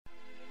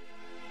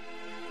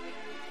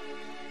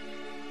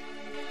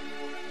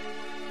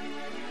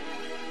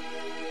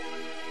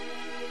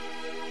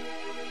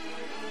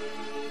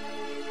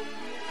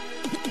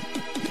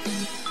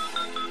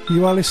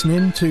You are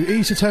listening to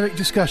Esoteric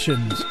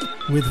Discussions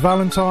with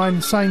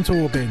Valentine St.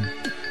 Aubin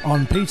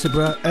on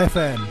Peterborough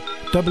FM,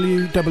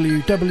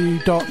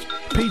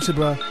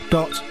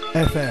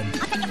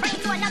 www.peterborough.fm.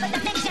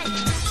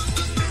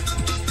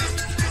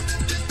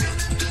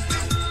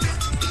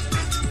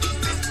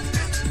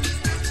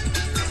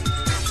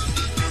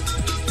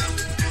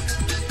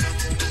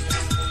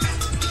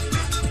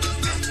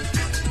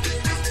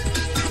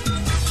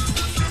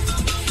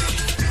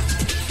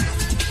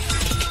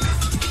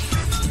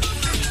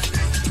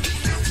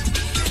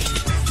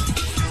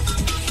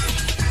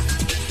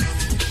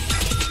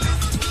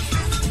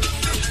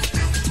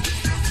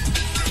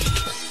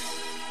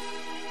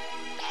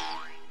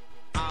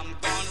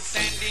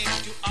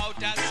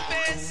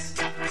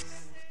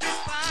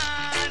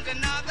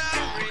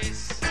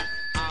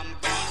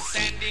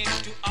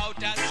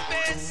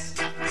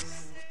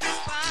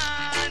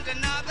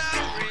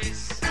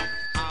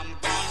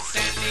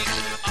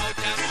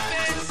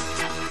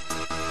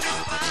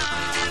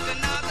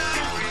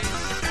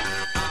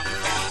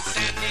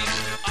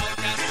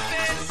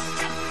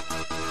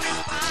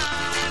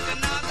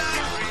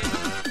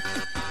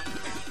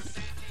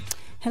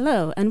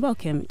 Hello and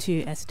welcome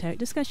to Esoteric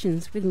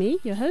Discussions with me,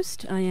 your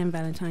host. I am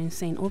Valentine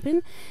St.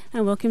 Aubin,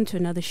 and welcome to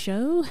another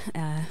show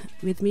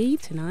with me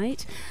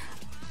tonight.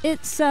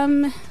 It's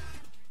the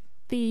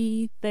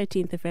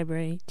 13th of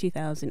February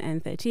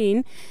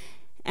 2013,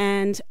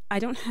 and I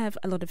don't have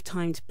a lot of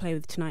time to play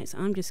with tonight, so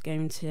I'm just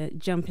going to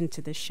jump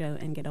into this show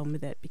and get on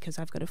with it because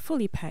I've got a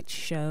fully packed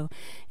show.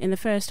 In the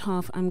first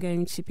half, I'm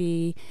going to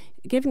be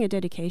giving a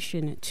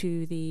dedication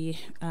to the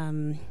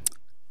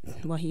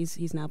well,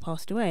 he's now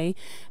passed away,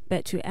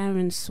 but to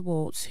Aaron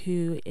Swartz,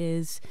 who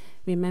is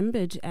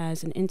remembered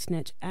as an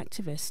internet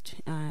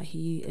activist.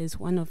 He is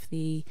one of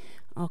the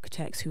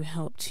architects who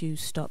helped to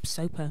stop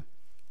SOPA,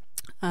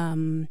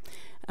 the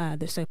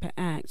SOPA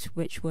Act,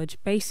 which would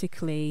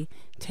basically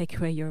take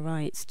away your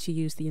rights to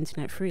use the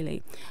internet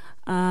freely.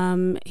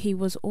 He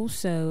was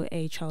also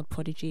a child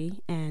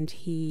prodigy, and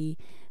he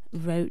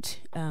wrote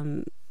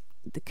the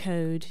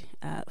code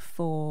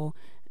for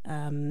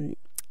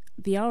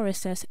the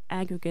RSS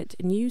aggregate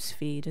news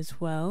feed as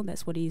well.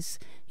 That's what he's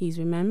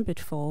remembered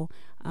for,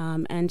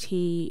 and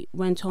he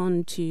went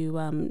on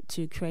to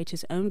create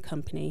his own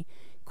company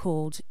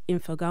called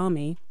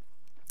Infogami,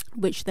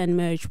 which then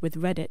merged with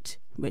Reddit,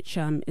 which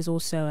is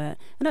also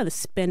another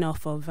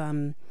spin-off of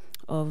a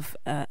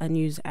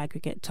news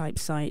aggregate type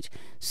site.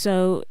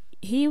 So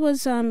he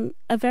was a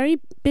very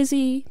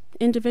busy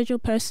individual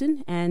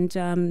person, and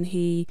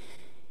he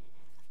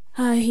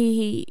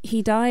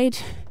died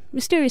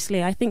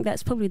mysteriously. I think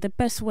that's probably the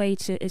best way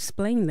to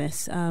explain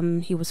this.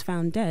 He was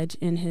found dead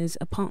in his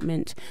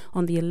apartment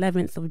on the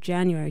 11th of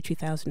January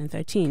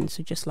 2013,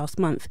 so just last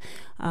month.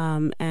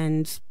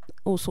 And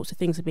all sorts of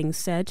things are being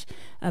said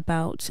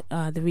about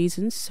the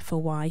reasons for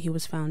why he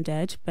was found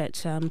dead,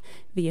 but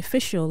the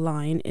official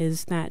line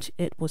is that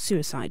it was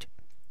suicide.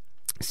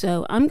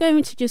 So I'm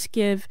going to just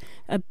give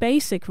a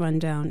basic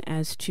rundown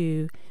as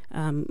to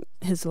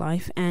his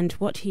life and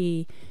what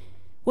he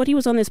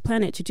was on this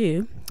planet to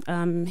do.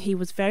 He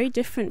was very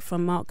different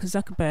from Mark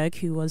Zuckerberg,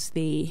 who was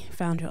the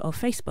founder of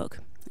Facebook.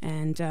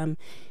 And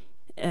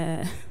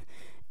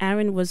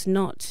Aaron was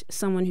not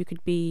someone who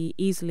could be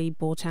easily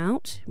bought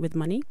out with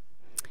money.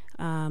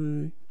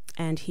 And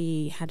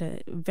he had a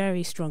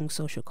very strong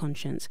social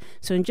conscience.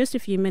 So in just a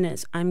few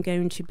minutes, I'm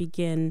going to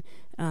begin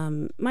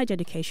my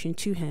dedication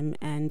to him.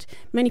 And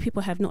many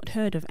people have not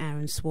heard of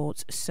Aaron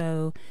Swartz,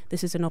 so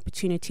this is an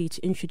opportunity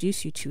to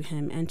introduce you to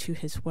him and to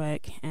his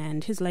work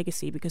and his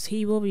legacy, because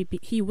he will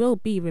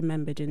be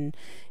remembered in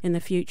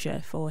the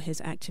future for his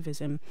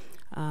activism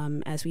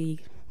as we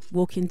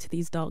walk into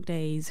these dark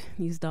days,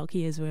 these dark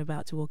years we're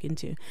about to walk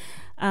into.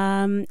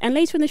 And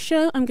later in the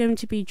show, I'm going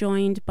to be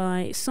joined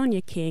by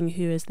Sonya King,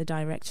 who is the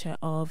director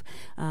of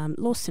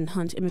Lawson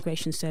Hunte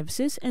Immigration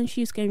Services, and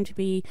she's going to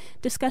be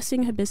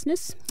discussing her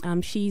business.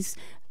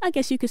 I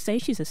guess you could say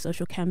she's a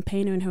social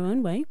campaigner in her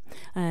own way.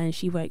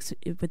 She works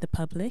with the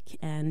public,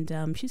 and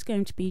she's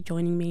going to be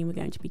joining me, and we're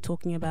going to be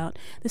talking about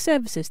the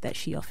services that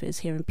she offers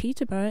here in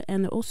Peterborough,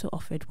 and they're also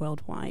offered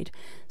worldwide.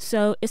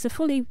 So it's a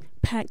fully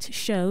packed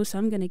show, so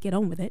I'm going to get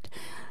on with it.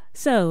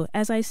 So,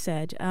 as I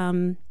said,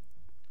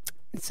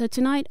 so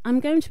tonight I'm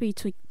going to be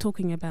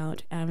talking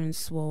about Aaron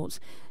Swartz.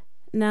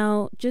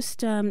 Now,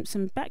 just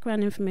some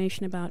background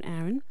information about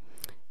Aaron.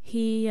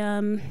 He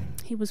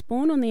was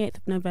born on the 8th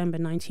of November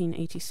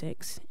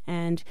 1986,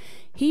 and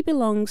he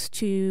belongs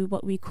to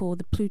what we call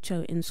the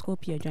Pluto in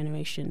Scorpio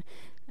generation.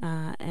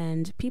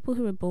 And people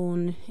who were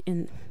born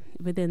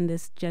within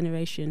this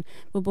generation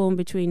were born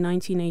between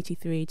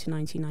 1983 to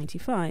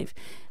 1995.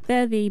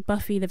 They're the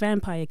Buffy the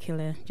Vampire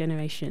Killer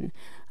generation.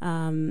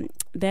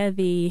 They're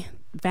the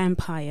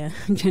vampire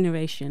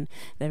generation.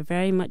 They're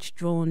very much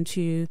drawn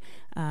to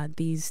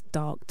these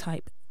dark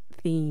type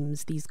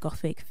themes, these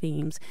gothic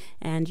themes,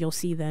 and you'll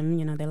see them,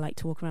 they like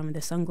to walk around with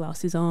their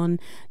sunglasses on,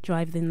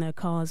 drive in their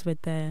cars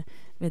with their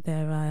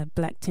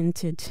black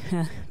tinted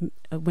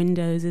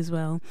windows as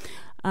well.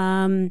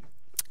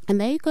 And And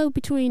they go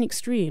between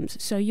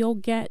extremes. So you'll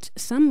get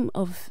some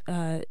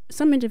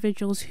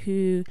individuals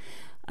who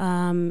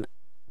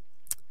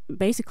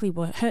basically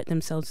will hurt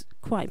themselves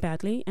quite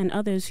badly, and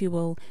others who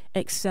will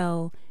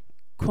excel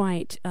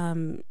quite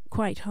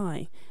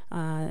high.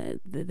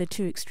 The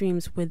two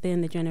extremes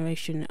within the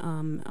generation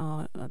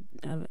are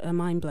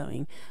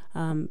mind-blowing.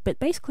 But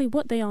basically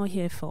what they are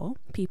here for,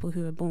 people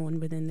who are born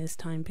within this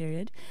time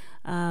period,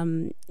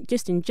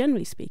 just in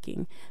generally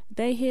speaking,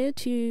 they're here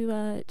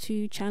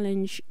to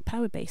challenge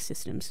power-based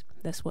systems.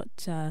 That's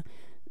what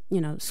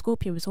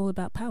Scorpio is all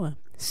about, power.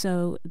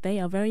 So they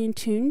are very in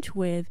tune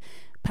with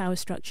power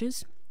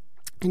structures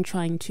and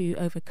trying to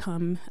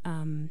overcome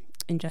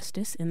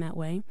injustice in that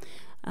way.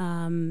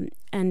 And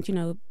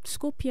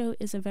Scorpio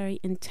is a very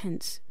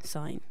intense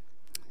sign.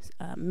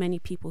 Many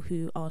people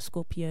who are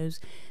Scorpios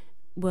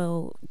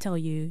will tell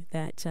you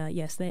that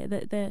yes,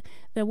 their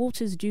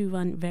waters do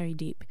run very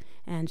deep,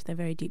 and they're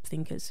very deep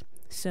thinkers.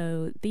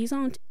 So these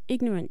aren't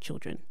ignorant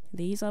children.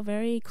 These are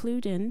very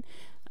clued in,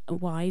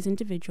 wise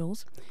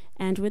individuals.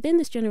 And within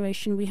this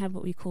generation, we have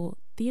what we call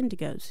the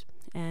indigos.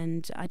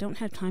 And I don't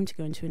have time to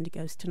go into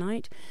indigos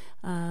tonight,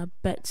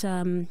 but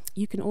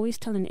you can always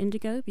tell an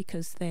indigo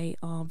because they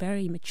are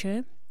very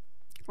mature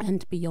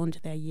and beyond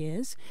their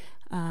years.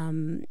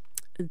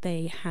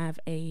 They have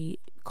a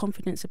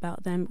confidence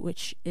about them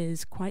which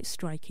is quite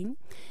striking.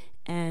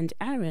 And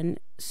Aaron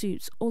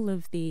suits all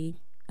of the,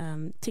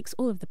 ticks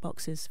all of the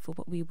boxes for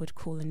what we would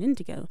call an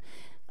indigo.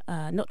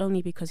 Not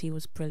only because he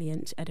was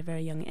brilliant at a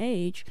very young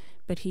age,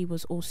 but he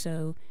was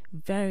also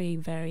very,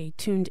 very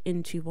tuned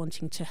into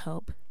wanting to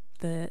help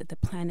the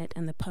planet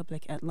and the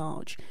public at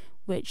large,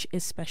 which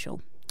is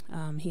special.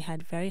 He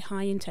had very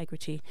high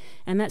integrity,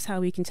 and that's how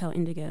we can tell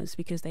indigos,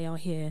 because they are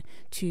here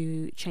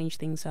to change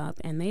things up,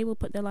 and they will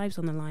put their lives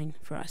on the line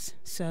for us.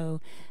 So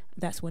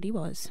that's what he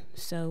was.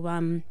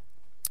 So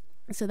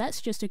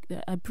that's just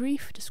a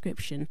brief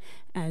description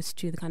as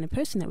to the kind of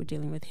person that we're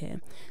dealing with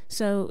here.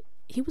 So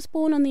he was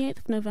born on the 8th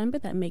of November.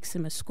 That makes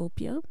him a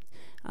Scorpio.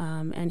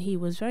 And he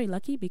was very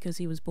lucky because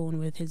he was born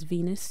with his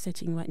Venus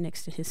sitting right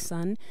next to his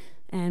sun.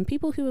 And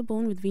people who are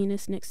born with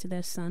Venus next to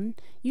their sun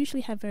usually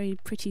have very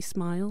pretty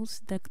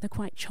smiles. They're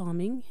quite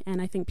charming.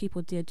 And I think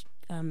people did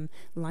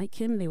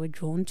like him. They were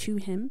drawn to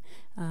him.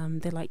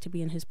 They liked to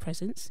be in his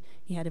presence.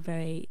 He had a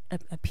very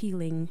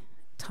appealing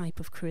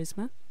type of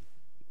charisma.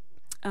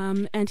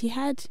 And he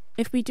had,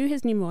 if we do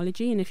his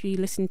numerology, and if you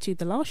listen to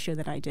the last show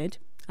that I did,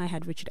 I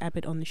had Richard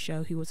Abbott on the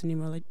show, who was a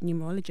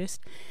numerologist.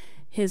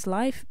 His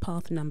life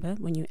path number,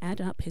 when you add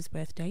up his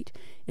birth date,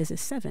 is a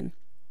 7,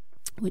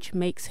 which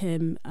makes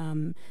him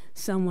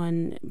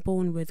someone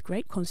born with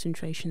great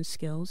concentration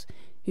skills,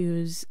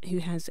 who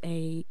has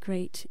a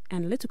great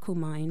analytical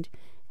mind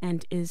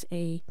and is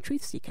a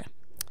truth seeker.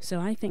 So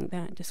I think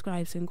that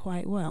describes him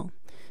quite well.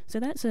 So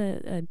that's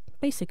a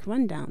basic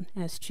rundown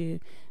as to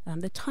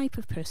the type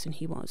of person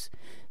he was.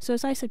 So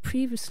as I said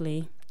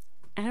previously,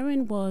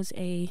 Aaron was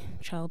a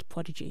child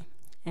prodigy,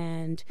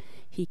 and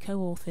he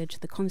co-authored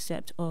the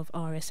concept of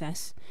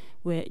RSS,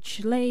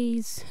 which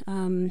lays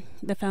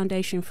the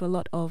foundation for a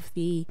lot of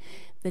the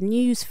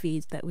news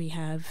feeds that we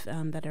have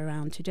that are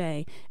around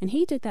today. And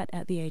he did that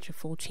at the age of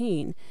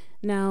 14.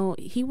 Now,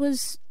 he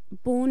was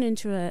born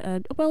into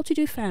a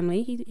well-to-do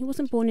family. He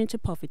wasn't born into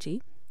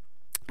poverty.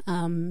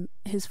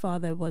 His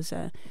father was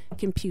a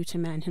computer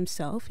man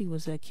himself. He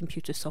was a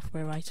computer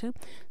software writer.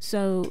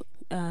 So,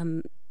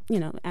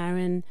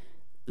 Aaron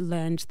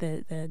learned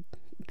the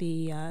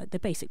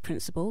basic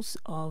principles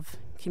of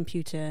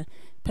computer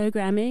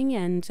programming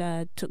and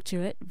took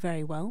to it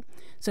very well.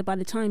 So by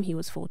the time he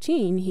was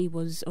 14, he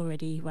was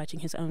already writing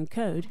his own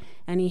code,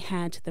 and he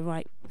had the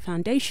right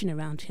foundation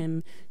around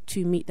him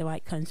to meet the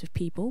right kinds of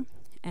people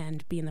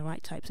and be in the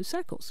right types of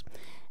circles.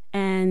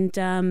 And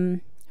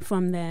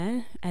from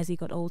there, as he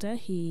got older,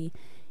 he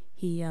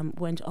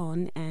went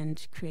on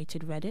and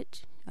created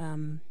Reddit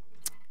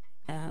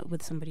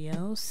with somebody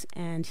else,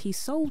 and he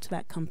sold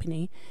that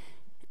company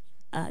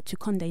to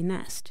Condé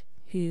Nast,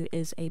 who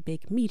is a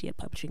big media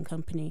publishing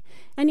company.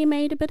 And he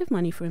made a bit of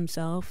money for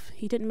himself.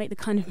 He didn't make the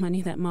kind of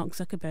money that Mark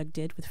Zuckerberg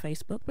did with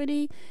Facebook, but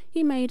he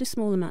made a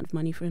small amount of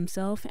money for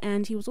himself,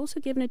 and he was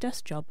also given a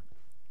desk job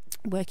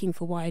working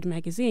for Wired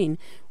magazine,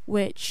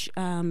 which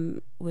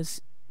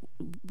was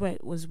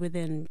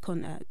within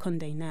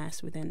Condé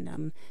Nast,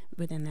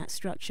 within that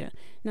structure.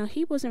 Now,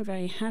 he wasn't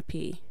very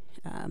happy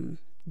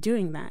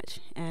doing that,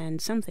 and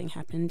something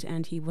happened,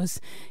 and he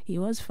was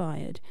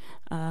fired.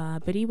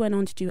 But he went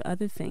on to do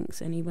other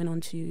things, and he went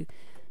on to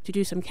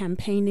do some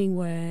campaigning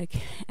work,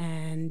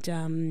 and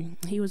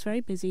he was very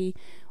busy,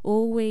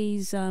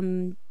 always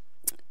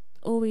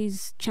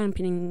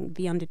championing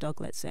the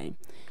underdog, let's say.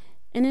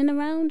 And in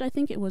around, I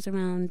think it was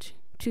around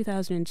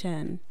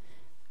 2010,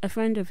 a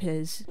friend of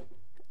his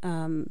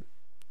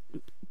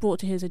brought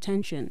to his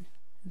attention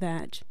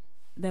that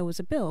there was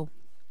a bill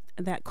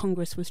that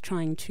Congress was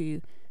trying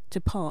to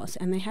pass,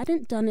 and they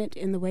hadn't done it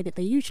in the way that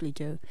they usually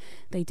do.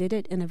 They did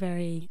it in a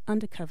very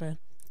undercover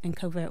and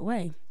covert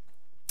way.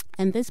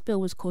 And this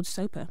bill was called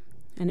SOPA,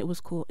 and it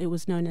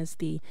was known as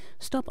the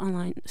Stop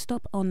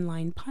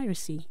Online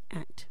Piracy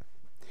Act.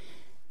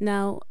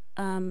 Now,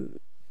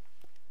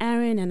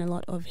 Aaron and a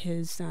lot of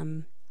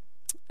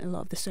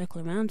the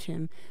circle around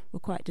him were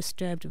quite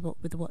disturbed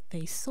with what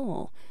they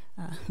saw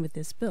with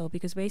this bill,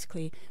 because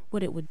basically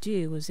what it would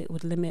do was it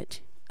would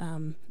limit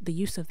the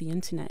use of the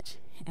internet,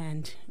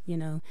 and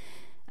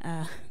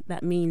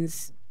that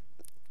means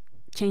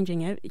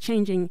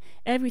changing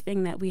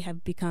everything that we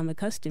have become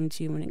accustomed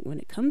to when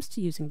it comes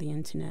to using the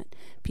internet.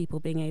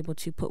 People being able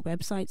to put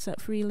websites up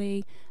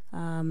freely,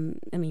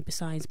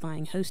 besides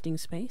buying hosting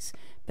space,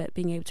 but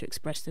being able to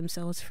express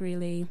themselves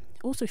freely.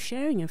 Also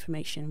sharing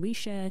information. We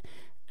share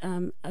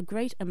a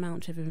great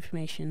amount of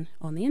information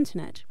on the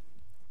internet.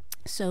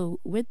 So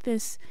with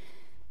this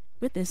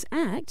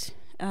act,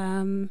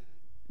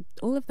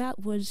 all of that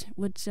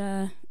would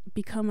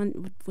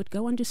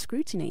go under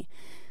scrutiny.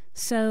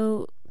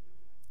 So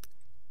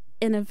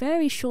in a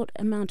very short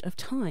amount of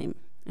time,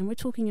 and we're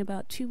talking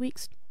about 2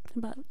 weeks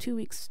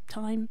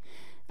time,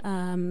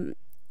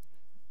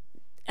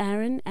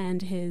 Aaron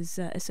and his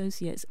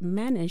associates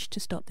managed to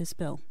stop this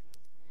bill.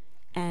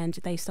 And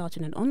they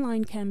started an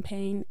online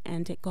campaign,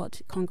 and it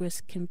got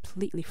Congress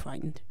completely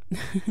frightened.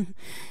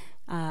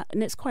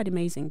 And it's quite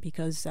amazing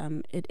because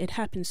it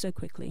happened so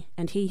quickly.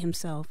 And he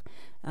himself,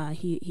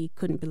 he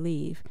couldn't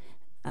believe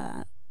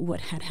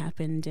what had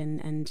happened,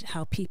 and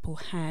how people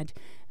had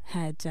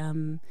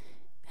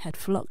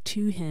flocked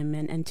to him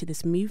and to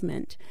this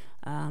movement.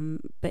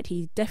 But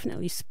he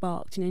definitely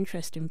sparked an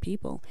interest in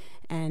people,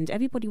 and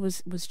everybody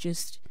was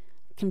just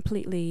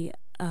completely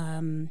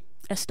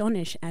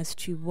astonished as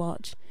to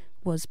what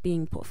was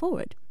being put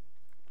forward,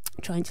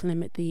 trying to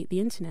limit the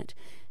internet.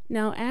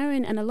 Now,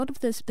 Aaron and a lot of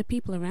the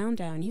people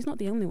around Aaron, he's not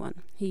the only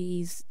one.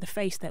 He's the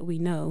face that we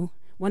know,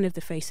 one of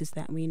the faces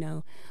that we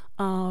know,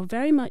 are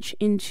very much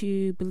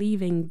into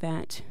believing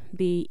that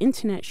the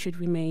internet should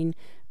remain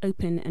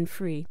open and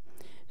free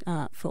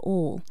for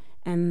all.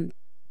 And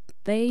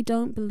they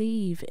don't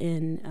believe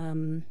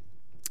in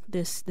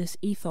this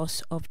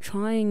ethos of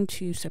trying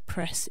to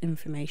suppress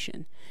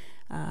information.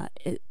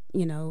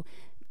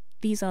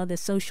 These are the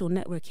social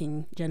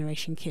networking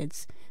generation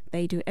kids.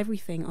 They do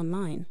everything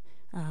online.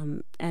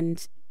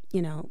 And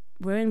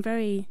we're in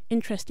very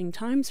interesting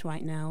times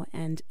right now,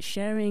 and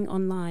sharing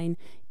online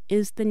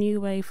is the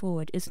new way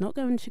forward. It's not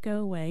going to go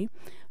away.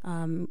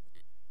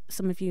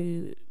 Some of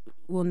you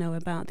will know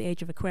about the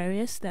age of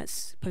Aquarius that's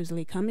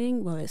supposedly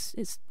coming. Well,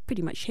 it's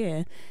pretty much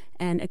here.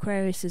 And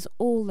Aquarius is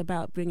all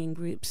about bringing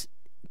groups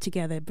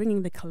together,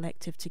 bringing the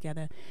collective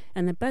together.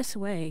 And the best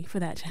way for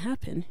that to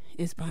happen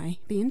is by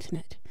the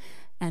internet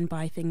and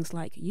by things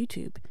like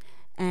YouTube.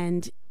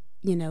 And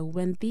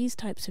when these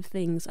types of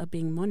things are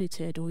being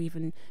monitored or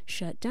even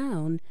shut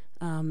down,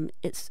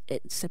 it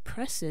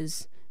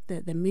suppresses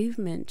the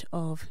movement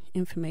of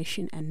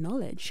information and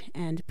knowledge.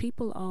 And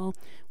people are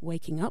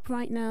waking up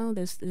right now.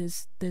 There's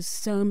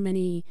so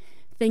many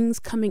things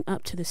coming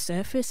up to the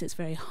surface. It's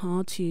very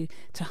hard to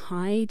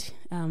hide.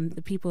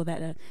 The people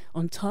that are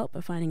on top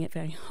are finding it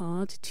very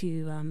hard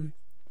to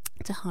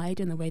hide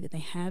in the way that they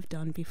have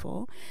done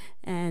before.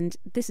 And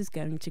this is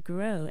going to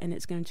grow, and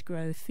it's going to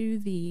grow through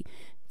the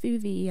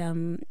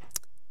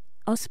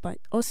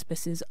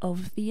auspices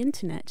of the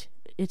internet.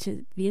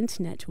 The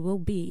internet will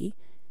be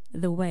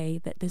the way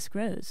that this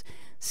grows.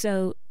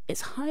 So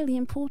it's highly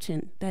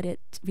important that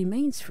it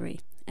remains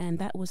free. And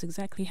that was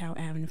exactly how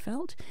Aaron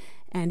felt.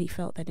 And he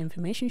felt that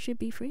information should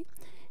be free.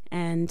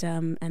 And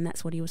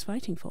that's what he was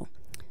fighting for.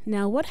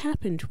 Now, what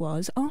happened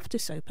was, after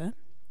SOPA,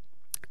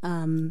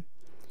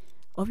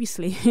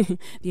 obviously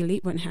the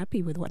elite weren't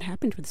happy with what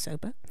happened with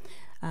SOPA.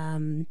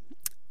 And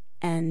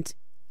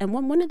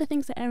one of the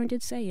things that Aaron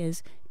did say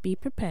is, be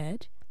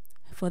prepared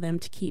for them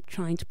to keep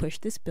trying to push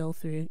this bill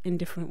through in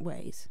different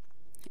ways.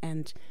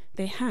 And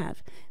they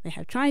have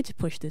tried to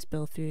push this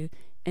bill through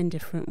in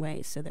different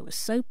ways. So there was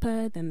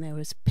SOPA, then there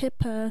was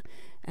PIPA,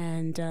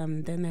 and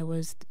then there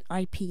was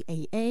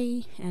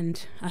IPAA.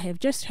 And I have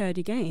just heard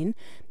again,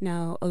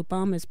 now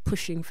Obama's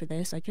pushing for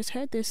this. I just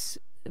heard this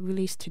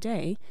released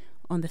today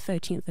on the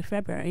 13th of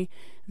February,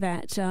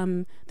 that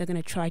they're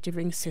going to try to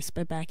bring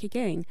CISPA back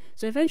again.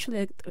 So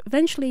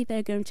eventually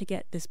they're going to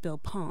get this bill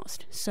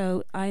passed.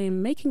 So I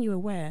am making you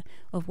aware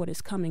of what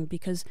is coming,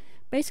 because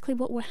basically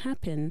what will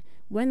happen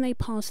when they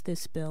pass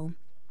this bill,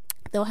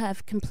 they'll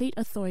have complete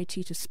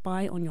authority to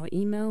spy on your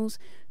emails,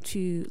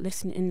 to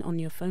listen in on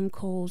your phone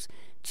calls,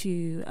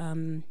 to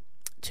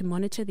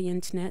monitor the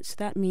internet. So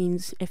that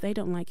means if they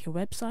don't like your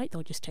website,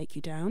 they'll just take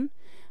you down.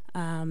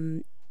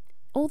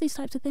 All these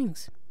types of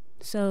things.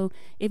 So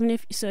if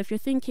you're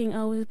thinking,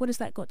 oh, what has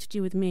that got to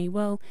do with me?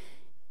 Well,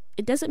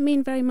 it doesn't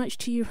mean very much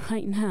to you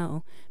right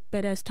now,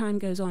 but as time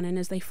goes on and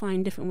as they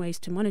find different ways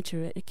to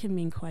monitor it, it can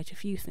mean quite a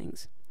few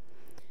things.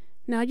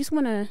 Now, I just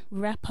want to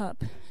wrap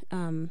up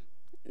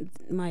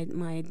my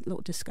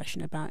little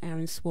discussion about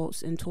Aaron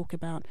Swartz and talk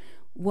about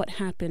what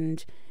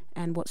happened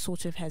and what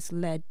sort of has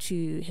led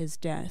to his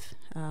death.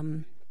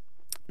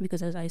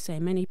 Because as I say,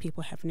 many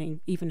people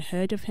haven't even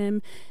heard of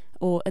him,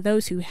 or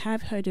those who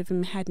have heard of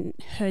him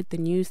hadn't heard the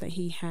news that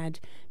he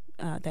had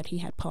that he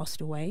had passed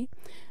away.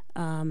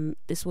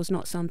 This was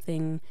not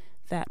something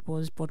that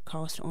was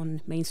broadcast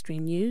on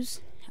mainstream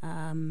news.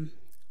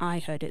 I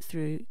heard it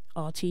through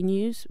RT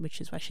News,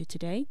 which is Russia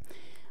Today.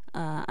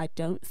 I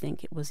don't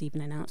think it was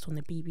even announced on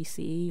the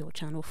BBC or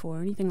Channel 4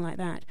 or anything like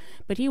that.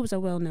 But he was a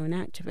well-known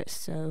activist,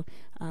 so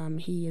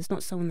he is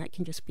not someone that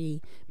can just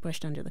be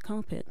brushed under the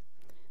carpet.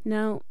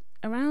 Now,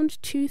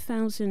 around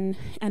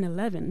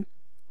 2011,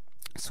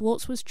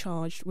 Swartz was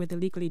charged with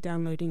illegally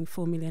downloading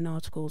 4 million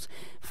articles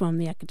from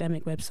the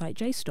academic website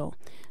JSTOR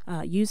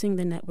using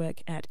the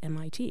network at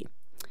MIT.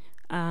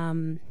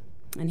 And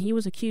he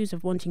was accused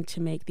of wanting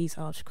to make these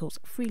articles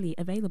freely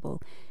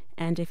available,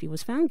 and if he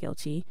was found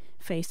guilty,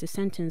 faced a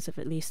sentence of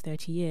at least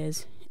 30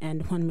 years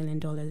and $1 million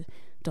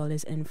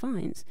in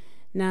fines.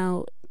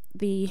 Now,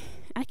 the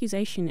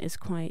accusation is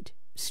quite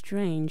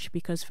strange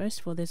because,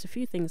 first of all, there's a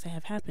few things that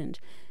have happened.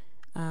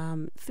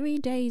 3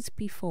 days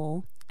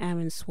before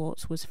Aaron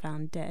Swartz was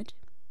found dead,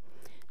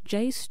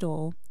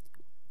 JSTOR,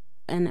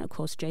 and of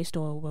course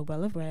JSTOR were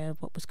well aware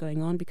of what was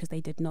going on because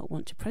they did not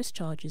want to press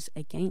charges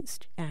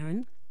against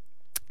Aaron.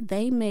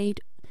 They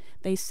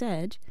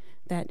said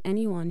that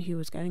anyone who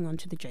was going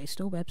onto the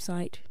JSTOR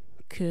website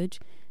could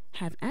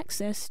have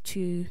access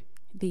to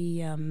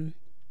the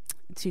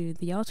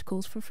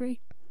articles for free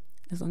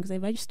as long as they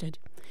registered.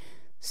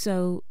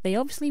 So they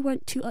obviously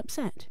weren't too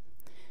upset.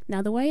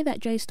 Now, the way that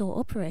JSTOR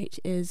operates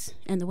is,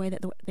 and the way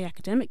that the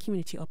academic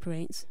community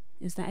operates,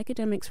 is that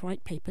academics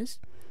write papers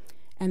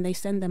and they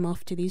send them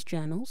off to these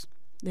journals.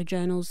 The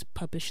journals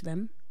publish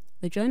them.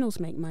 The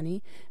journals make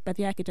money, but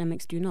the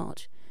academics do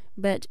not.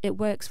 But it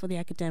works for the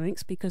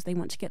academics because they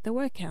want to get their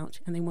work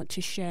out and they want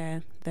to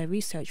share their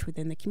research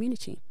within the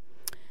community.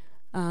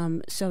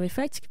 So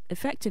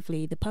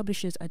effectively, the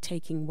publishers are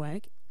taking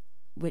work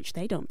which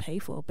they don't pay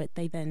for, but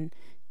they then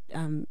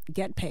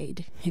get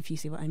paid, if you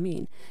see what I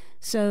mean.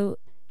 So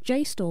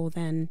JSTOR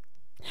then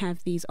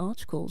have these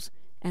articles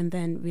and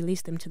then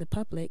release them to the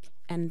public,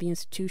 and the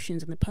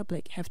institutions and the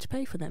public have to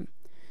pay for them.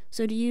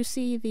 So do you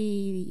see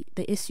the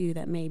issue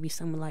that maybe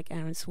someone like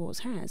Aaron Swartz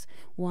has?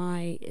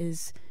 Why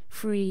is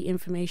free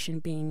information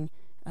being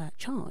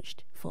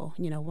charged for?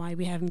 Why are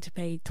we having to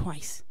pay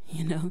twice?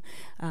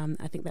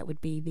 I think that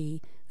would be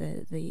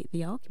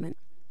the argument.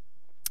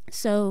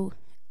 So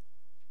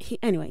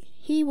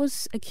he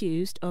was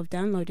accused of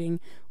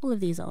downloading all of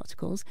these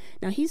articles.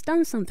 Now, he's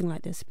done something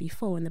like this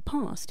before in the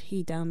past.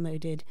 He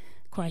downloaded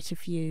quite a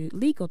few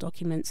legal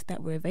documents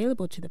that were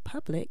available to the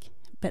public,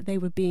 but they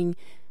were being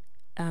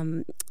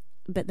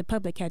but the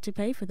public had to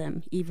pay for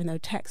them, even though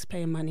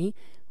taxpayer money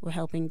were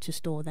helping to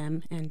store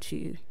them and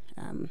to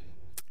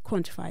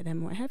quantify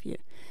them, what have you.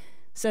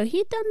 So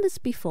he'd done this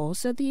before,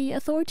 so the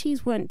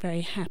authorities weren't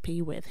very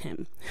happy with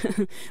him.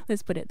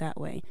 Let's put it that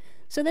way.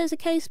 So there's a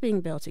case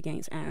being built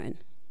against Aaron.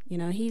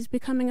 He's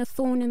becoming a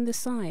thorn in the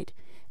side.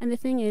 And the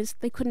thing is,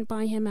 they couldn't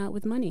buy him out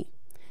with money.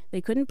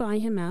 They couldn't buy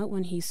him out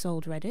when he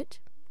sold Reddit.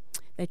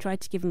 They tried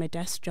to give him a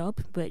desk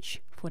job,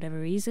 which, for whatever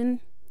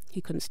reason,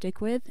 he couldn't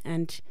stick with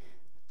and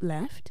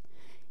left.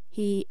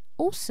 He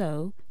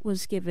also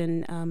was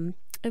given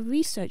a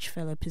research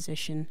fellow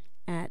position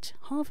at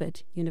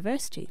Harvard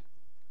University.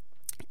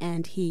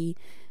 And he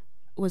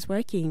was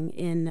working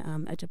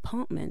in a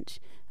department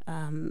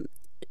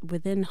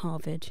within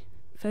Harvard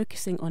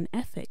focusing on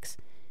ethics.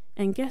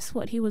 And guess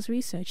what he was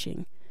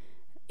researching?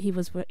 He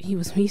was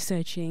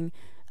researching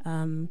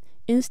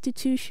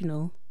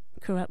institutional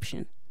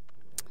corruption.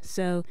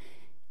 So,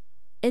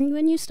 and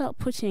when you start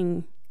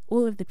putting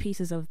all of the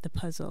pieces of the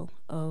puzzle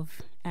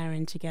of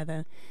Aaron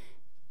together,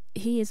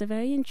 he is a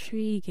very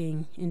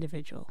intriguing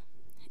individual.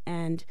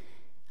 And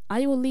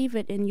I will leave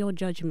it in your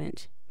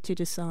judgment to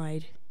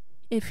decide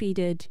if he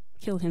did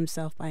kill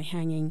himself by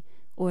hanging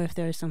or if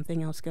there is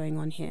something else going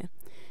on here.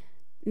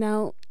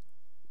 Now,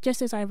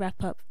 just as I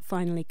wrap up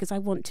finally, because I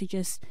want to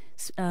just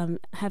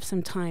have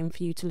some time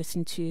for you to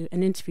listen to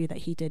an interview that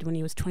he did when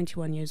he was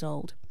 21 years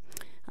old.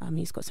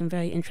 He's got some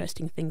very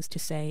interesting things to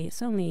say.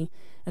 It's only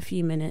a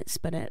few minutes,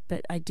 but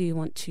I do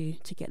want to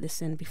get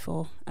this in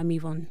before I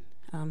move on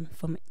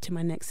to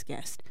my next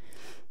guest.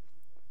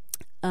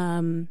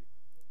 Aaron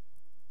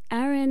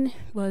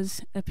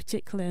was a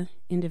particular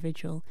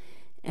individual,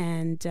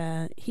 and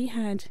he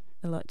had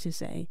a lot to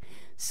say.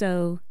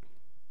 So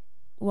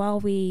while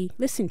we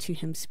listen to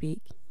him speak,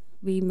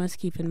 we must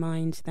keep in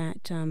mind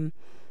that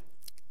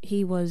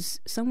he was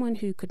someone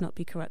who could not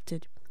be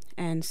corrupted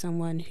and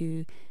someone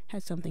who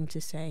had something to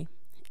say.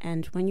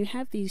 And when you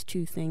have these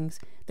two things,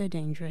 they're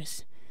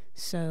dangerous.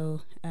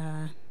 So,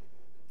 there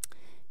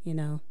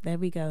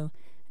we go.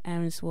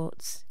 Aaron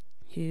Swartz,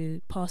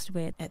 who passed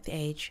away at the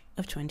age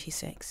of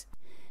 26.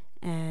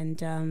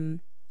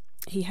 And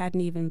he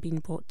hadn't even been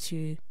brought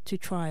to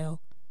trial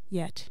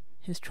yet.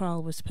 His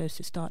trial was supposed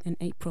to start in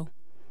April,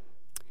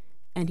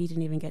 and he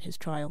didn't even get his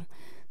trial.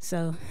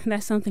 So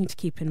that's something to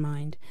keep in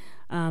mind.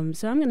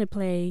 So I'm going to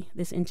play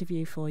this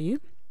interview for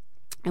you,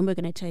 and we're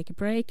going to take a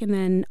break. And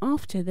then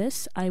after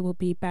this, I will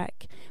be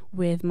back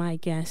with my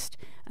guest,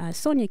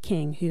 Sonya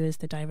King, who is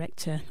the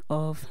director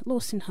of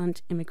Lawson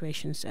Hunte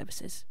Immigration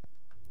Services.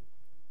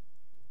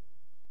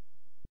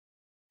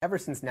 Ever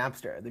since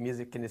Napster, the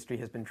music industry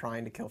has been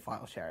trying to kill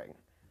file sharing,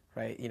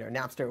 right?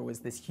 Napster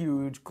was this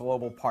huge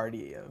global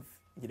party of,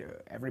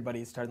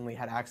 everybody suddenly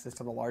had access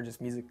to the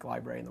largest music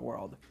library in the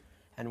world.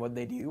 And what did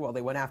they do? Well,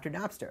 they went after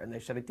Napster and they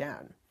shut it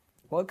down.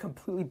 Well, it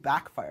completely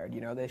backfired.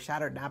 They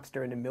shattered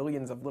Napster into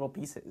millions of little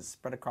pieces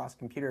spread across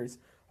computers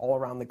all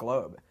around the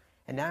globe.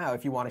 And now,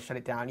 if you want to shut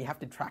it down, you have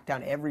to track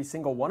down every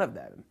single one of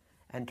them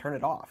and turn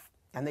it off.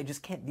 And they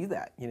just can't do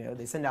that.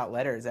 They send out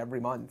letters every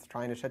month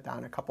trying to shut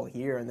down a couple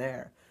here and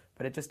there,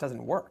 but it just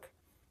doesn't work.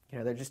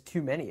 There are just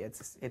too many.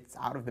 It's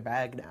out of the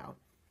bag now.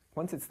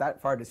 Once it's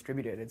that far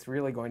distributed, it's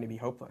really going to be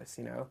hopeless.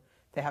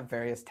 They have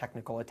various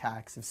technical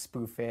attacks of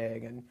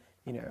spoofing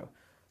and,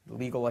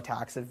 legal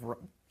attacks of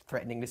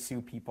threatening to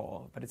sue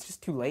people, but it's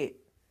just too late.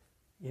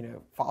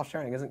 File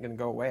sharing isn't going to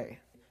go away.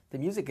 The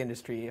music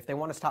industry, if they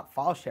want to stop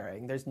file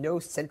sharing, there's no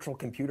central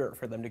computer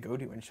for them to go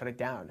to and shut it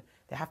down.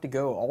 They have to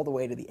go all the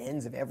way to the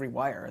ends of every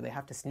wire. They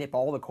have to snip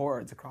all the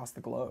cords across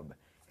the globe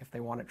if they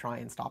want to try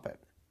and stop it.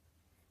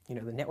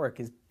 The network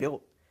is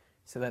built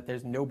so that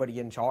there's nobody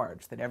in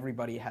charge, that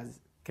everybody has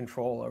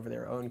control over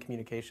their own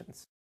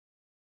communications.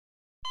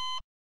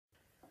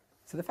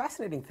 So the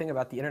fascinating thing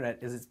about the internet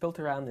is it's built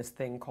around this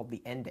thing called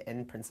the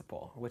end-to-end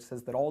principle, which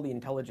says that all the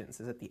intelligence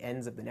is at the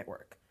ends of the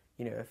network.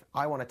 If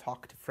I want to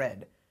talk to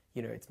Fred,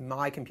 it's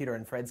my computer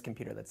and Fred's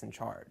computer that's in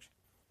charge.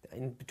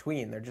 In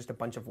between, they're just a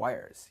bunch of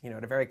wires.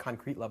 At a very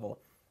concrete level,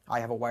 I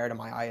have a wire to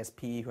my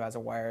ISP who has a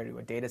wire to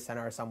a data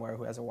center somewhere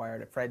who has a wire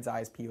to Fred's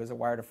ISP who has a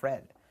wire to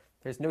Fred.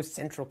 There's no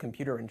central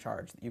computer in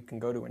charge that you can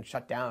go to and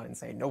shut down and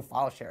say, no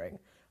file sharing.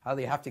 Either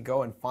you have to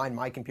go and find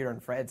my computer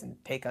and Fred's and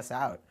take us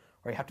out,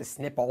 or you have to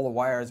snip all the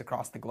wires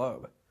across the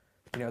globe.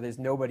 There's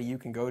nobody you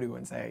can go to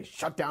and say,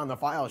 shut down the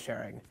file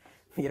sharing.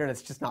 The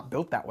internet's just not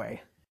built that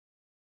way.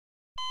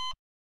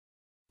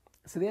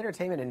 So the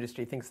entertainment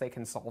industry thinks they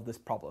can solve this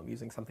problem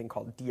using something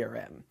called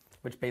DRM,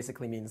 which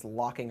basically means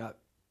locking up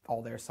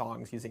all their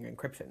songs using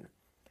encryption.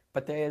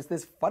 But there's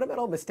this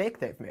fundamental mistake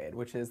they've made,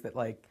 which is that,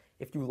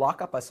 if you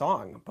lock up a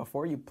song,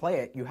 before you play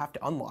it, you have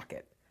to unlock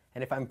it.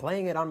 And if I'm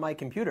playing it on my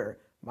computer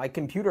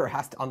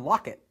has to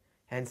unlock it.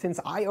 And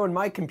since I own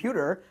my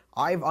computer,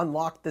 I've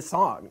unlocked the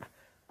song.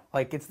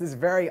 It's this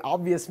very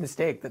obvious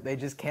mistake that they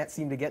just can't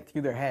seem to get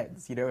through their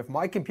heads. If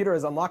my computer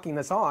is unlocking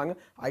the song,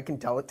 I can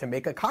tell it to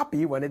make a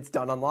copy when it's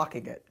done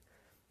unlocking it.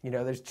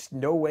 There's just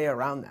no way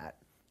around that.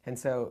 And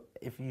so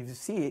if you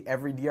see,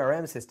 every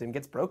DRM system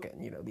gets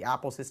broken. The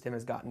Apple system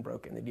has gotten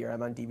broken. The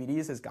DRM on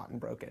DVDs has gotten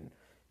broken.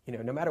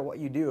 No matter what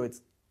you do,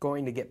 it's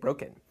going to get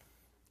broken.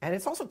 And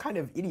it's also kind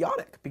of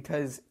idiotic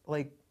because,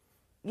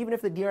 even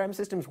if the DRM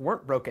systems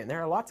weren't broken,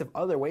 there are lots of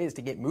other ways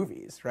to get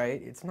movies,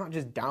 right? It's not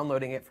just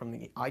downloading it from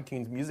the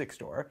iTunes music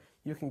store.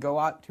 You can go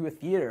out to a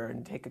theater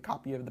and take a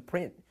copy of the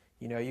print.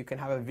 You can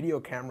have a video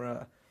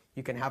camera.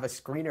 You can have a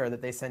screener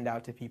that they send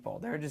out to people.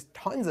 There are just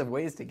tons of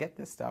ways to get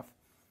this stuff.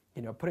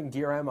 Putting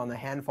DRM on the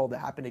handful that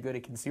happen to go to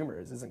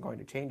consumers isn't going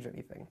to change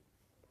anything.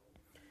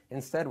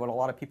 Instead, what a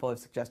lot of people have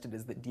suggested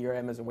is that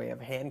DRM is a way of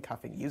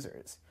handcuffing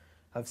users,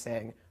 of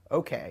saying,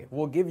 okay,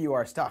 we'll give you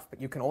our stuff, but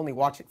you can only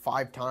watch it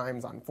 5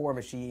 times on 4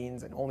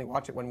 machines and only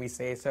watch it when we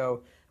say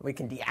so, and we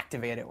can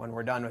deactivate it when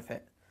we're done with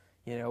it.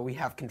 We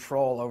have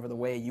control over the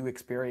way you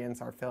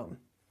experience our film.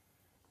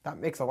 That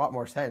makes a lot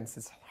more sense.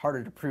 It's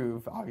harder to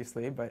prove,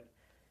 obviously, but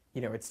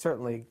it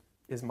certainly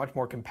is much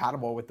more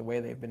compatible with the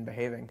way they've been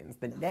behaving.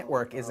 The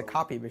network is a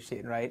copy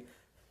machine, right?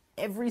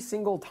 Every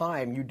single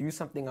time you do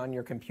something on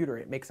your computer,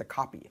 it makes a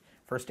copy.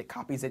 First, it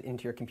copies it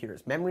into your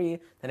computer's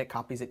memory, then it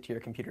copies it to your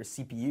computer's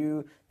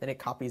CPU, then it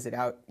copies it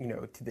out,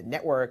 to the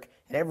network,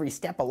 and every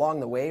step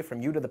along the way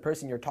from you to the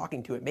person you're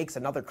talking to, it makes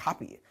another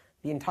copy.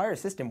 The entire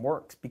system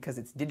works because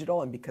it's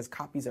digital and because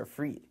copies are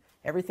free.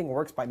 Everything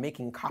works by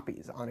making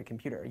copies on a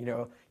computer.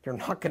 You're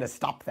not going to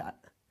stop that.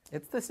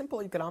 It's the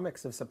simple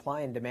economics of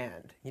supply and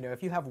demand.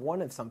 If you have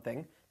one of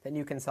something, then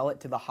you can sell it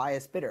to the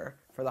highest bidder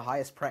for the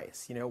highest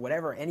price.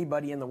 Whatever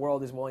anybody in the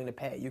world is willing to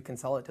pay, you can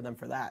sell it to them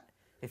for that.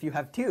 If you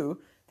have 2,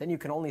 then you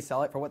can only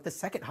sell it for what the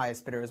second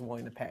highest bidder is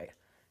willing to pay.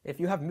 If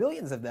you have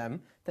millions of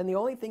them, then the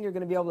only thing you're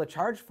going to be able to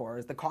charge for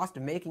is the cost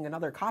of making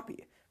another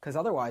copy, because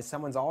otherwise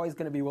someone's always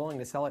going to be willing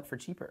to sell it for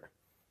cheaper.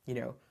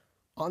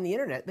 On the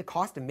internet, the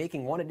cost of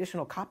making one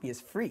additional copy is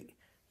free.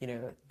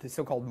 The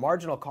so-called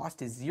marginal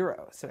cost is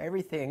 0, so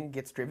everything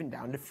gets driven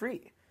down to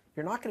free.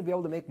 You're not going to be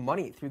able to make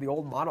money through the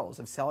old models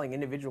of selling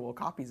individual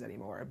copies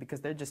anymore because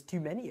there are just too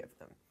many of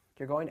them.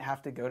 You're going to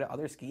have to go to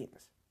other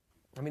schemes.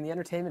 The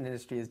entertainment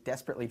industry is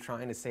desperately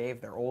trying to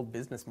save their old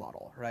business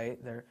model,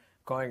 right? They're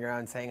going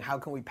around saying, how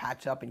can we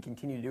patch up and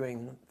continue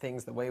doing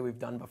things the way we've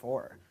done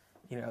before?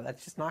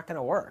 That's just not going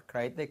to work,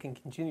 right? They can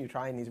continue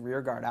trying these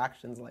rearguard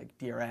actions like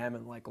DRM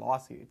and like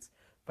lawsuits,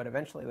 but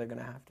eventually they're going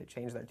to have to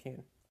change their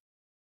tune.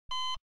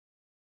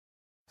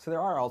 So there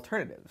are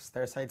alternatives.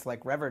 There are sites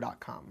like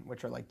Rever.com,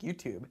 which are like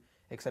YouTube,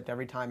 except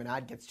every time an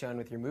ad gets shown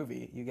with your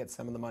movie, you get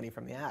some of the money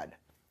from the ad.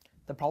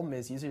 The problem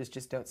is users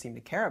just don't seem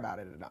to care about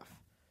it enough.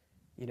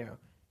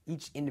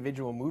 Each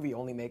individual movie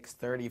only makes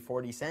 30,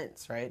 40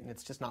 cents, right? And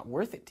it's just not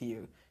worth it to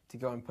you to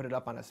go and put it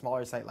up on a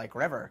smaller site like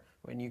Rever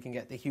when you can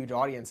get the huge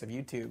audience of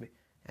YouTube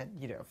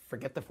And,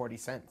 forget the 40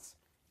 cents.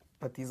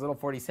 But these little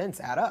 40 cents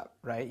add up,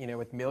 right?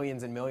 With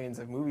millions and millions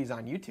of movies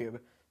on YouTube,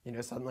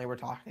 suddenly we're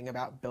talking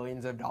about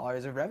billions of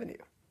dollars of revenue.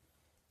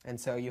 And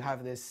so you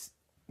have this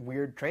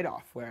weird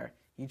trade-off where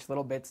each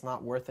little bit's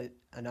not worth it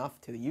enough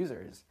to the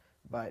users,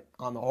 but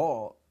on the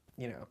whole,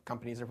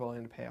 companies are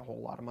willing to pay a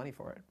whole lot of money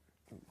for it.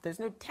 There's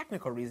no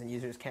technical reason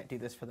users can't do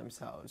this for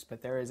themselves,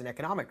 but there is an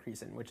economic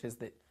reason, which is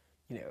that,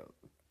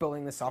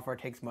 building the software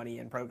takes money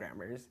and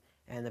programmers,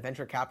 and the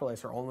venture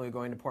capitalists are only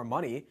going to pour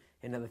money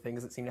into the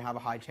things that seem to have a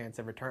high chance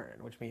of return,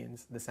 which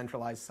means the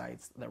centralized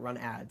sites that run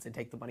ads and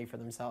take the money for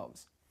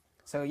themselves.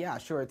 So yeah,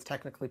 sure, it's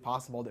technically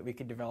possible that we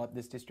could develop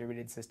this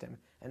distributed system.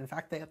 And in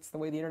fact, that's the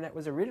way the internet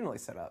was originally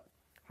set up,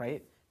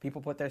 right?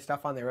 People put their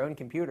stuff on their own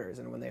computers,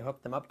 and when they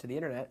hooked them up to the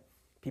internet,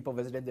 people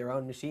visited their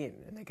own machine,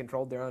 and they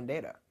controlled their own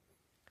data.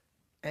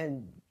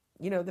 And,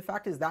 the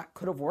fact is that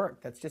could have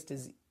worked. That's just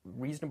as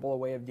reasonable a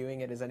way of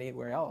doing it as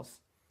anywhere else.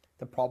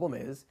 The problem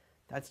is,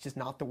 that's just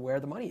not where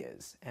the money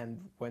is.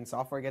 And when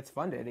software gets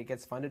funded, it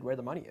gets funded where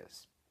the money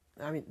is.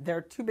 I mean, there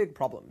are two big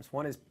problems.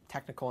 One is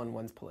technical and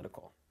one's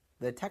political.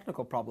 The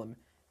technical problem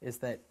is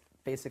that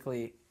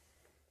basically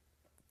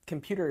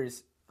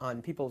computers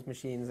on people's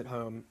machines at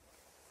home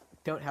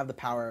don't have the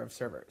power of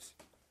servers.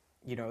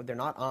 They're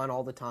not on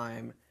all the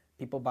time.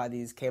 People buy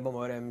these cable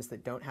modems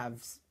that don't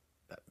have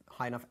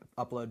high enough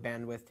upload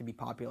bandwidth to be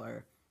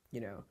popular.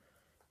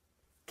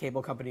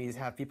 Cable companies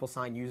have people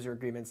sign user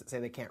agreements that say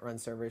they can't run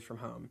servers from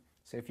home.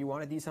 So if you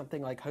want to do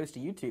something like host a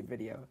YouTube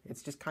video,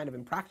 it's just kind of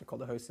impractical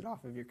to host it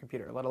off of your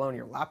computer, let alone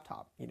your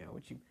laptop,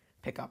 which you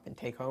pick up and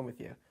take home with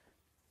you.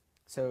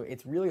 So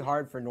it's really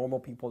hard for normal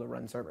people to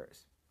run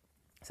servers.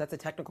 So that's a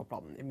technical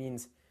problem. It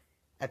means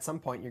at some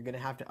point you're going to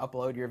have to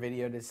upload your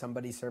video to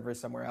somebody's server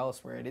somewhere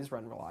else where it is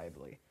run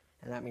reliably.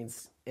 And that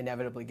means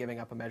inevitably giving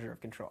up a measure of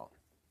control.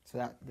 So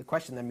that the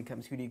question then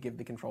becomes, who do you give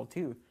the control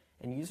to?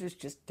 And users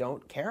just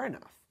don't care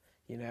enough.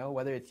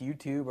 Whether it's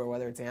YouTube or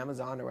whether it's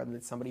Amazon or whether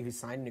it's somebody who's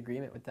signed an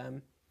agreement with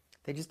them,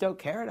 they just don't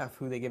care enough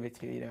who they give it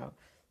to.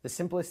 The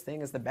simplest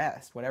thing is the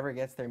best. Whatever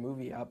gets their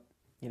movie up,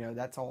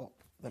 that's all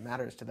that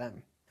matters to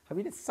them. I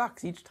mean, it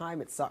sucks. Each time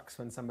it sucks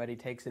when somebody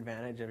takes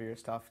advantage of your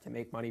stuff to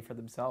make money for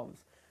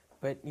themselves.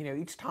 But,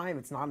 each time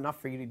it's not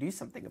enough for you to do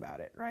something about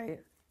it,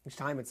 right? Each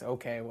time it's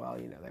okay, well,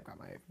 they've got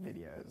my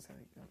videos,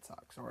 that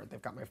sucks. Or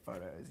they've got my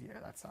photos,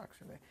 that sucks.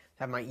 Or they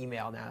have my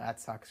email now, that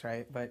sucks,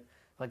 right? But,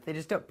 they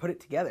just don't put it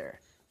together.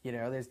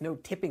 There's no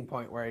tipping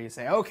point where you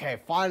say, okay,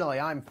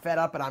 finally, I'm fed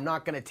up and I'm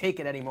not going to take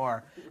it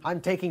anymore.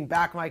 I'm taking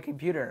back my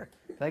computer.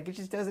 It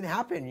just doesn't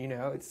happen,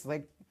 It's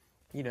like,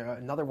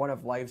 another one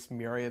of life's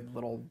myriad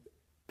little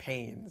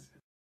pains.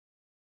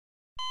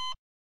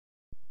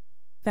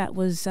 That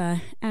was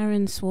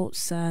Aaron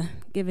Swartz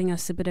giving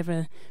us a bit of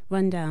a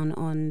rundown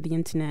on the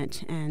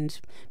internet and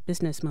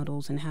business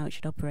models and how it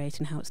should operate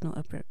and how it's not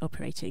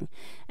operating.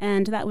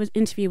 And that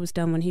interview was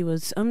done when he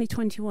was only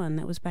 21.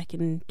 That was back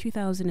in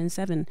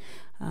 2007.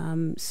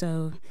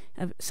 So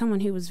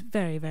someone who was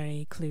very,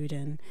 very clued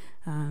in.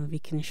 We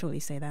can surely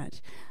say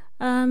that.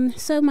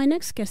 So my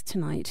next guest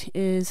tonight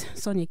is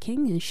Sonya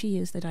King, and she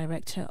is the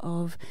director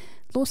of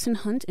Lawson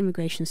Hunte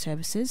Immigration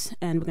Services,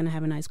 and we're going to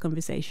have a nice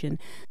conversation.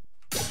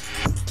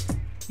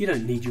 You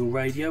don't need your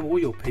radio or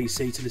your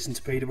PC to listen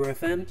to Peterborough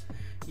FM.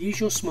 Use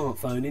your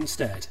smartphone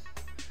instead.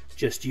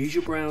 Just use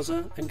your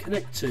browser and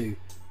connect to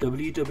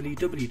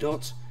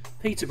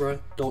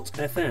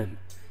www.peterborough.fm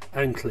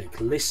and click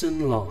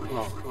Listen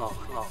Live.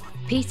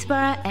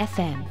 Peterborough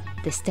FM,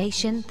 the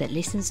station that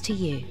listens to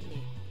you.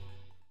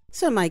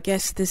 So my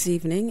guest this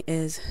evening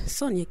is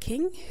Sonya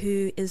King,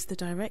 who is the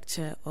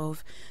director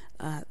of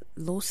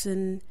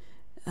Lawson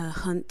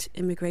Hunte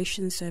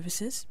Immigration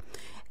Services.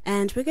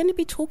 And we're going to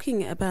be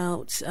talking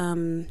about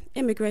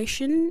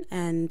immigration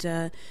and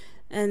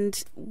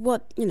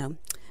what,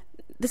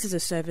 this is a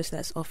service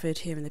that's offered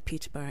here in the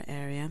Peterborough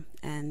area,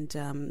 and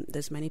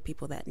there's many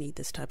people that need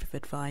this type of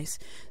advice.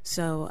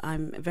 So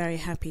I'm very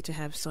happy to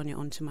have Sonya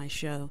onto my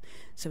show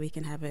so we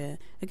can have a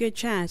good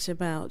chat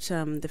about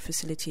the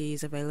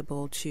facilities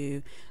available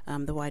to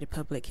the wider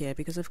public here,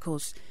 because, of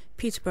course,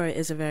 Peterborough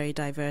is a very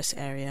diverse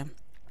area.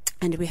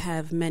 And we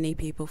have many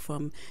people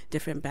from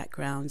different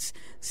backgrounds.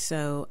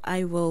 So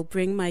I will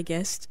bring my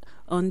guest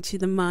onto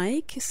the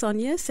mic.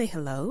 Sonya, say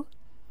hello.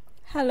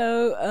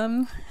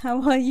 Hello,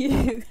 how are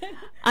you?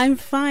 I'm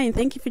fine.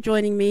 Thank you for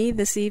joining me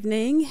this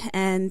evening.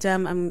 And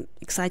I'm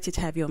excited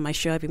to have you on my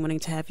show. I've been wanting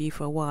to have you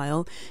for a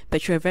while.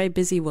 But you're a very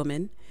busy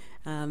woman.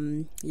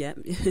 And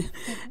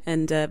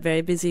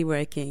very busy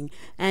working.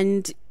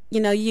 And,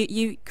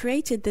 you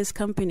created this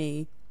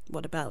company,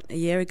 what, about a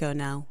year ago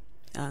now,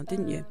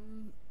 didn't you?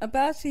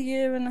 About a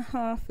year and a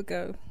half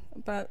ago.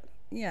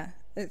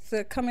 It's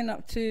coming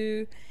up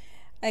to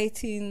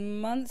 18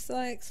 months,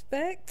 I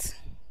expect.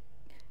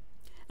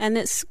 And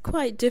it's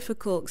quite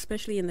difficult,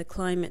 especially in the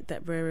climate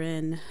that we're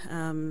in,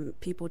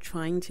 people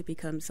trying to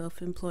become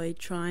self-employed,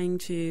 trying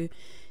to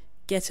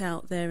get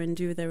out there and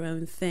do their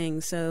own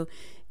thing. So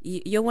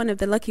you're one of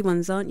the lucky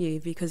ones, aren't you?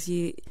 Because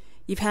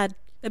you've had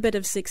a bit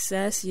of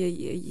success.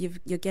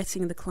 You're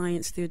getting the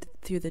clients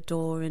through the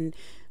door, and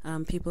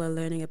people are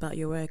learning about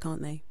your work,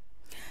 aren't they?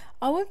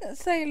 I wouldn't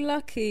say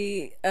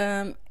lucky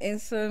in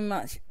so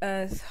much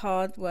as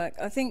hard work.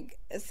 I think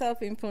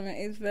self-employment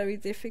is very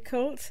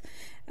difficult,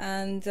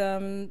 and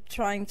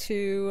trying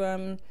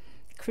to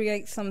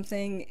create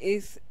something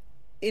is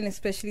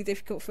inespecially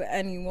difficult for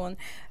anyone.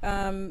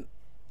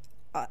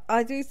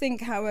 I do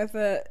think,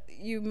 however,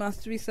 you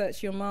must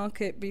research your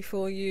market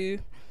before you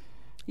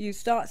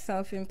start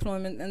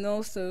self-employment, and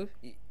also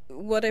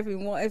whatever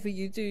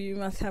you do, you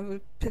must have a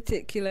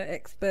particular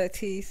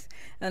expertise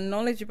and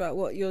knowledge about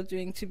what you're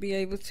doing to be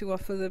able to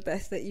offer the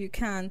best that you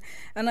can.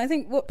 And I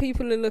think what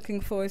people are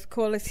looking for is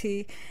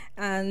quality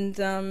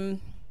and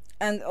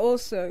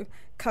also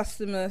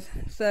customer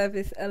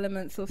service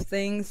elements of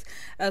things,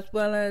 as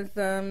well as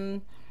a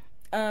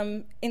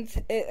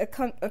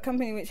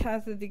company which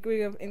has a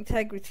degree of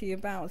integrity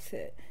about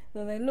it.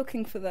 So they're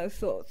looking for those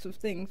sorts of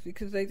things,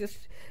 because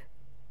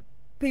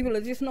people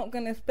are just not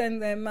going to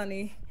spend their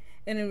money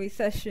in a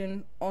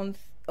recession on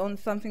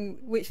something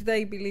which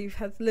they believe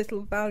has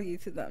little value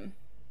to them.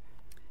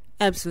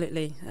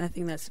 Absolutely. I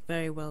think that's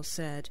very well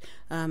said.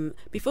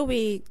 Before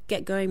we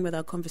get going with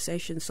our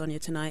conversation, Sonya,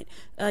 tonight,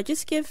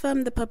 just give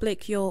the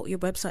public your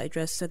website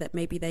address so that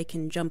maybe they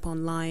can jump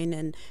online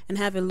and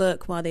have a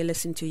look while they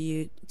listen to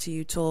you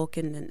talk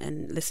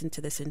and listen to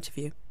this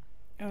interview.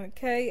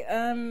 Okay.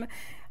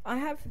 I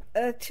have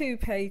 2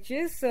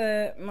 pages.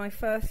 My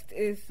first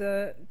is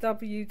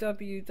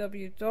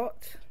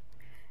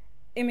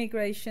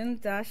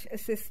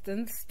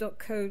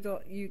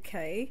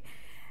www.immigration-assistance.co.uk,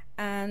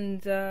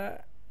 and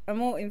a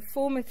more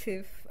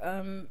informative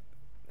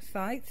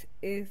site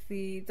is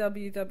the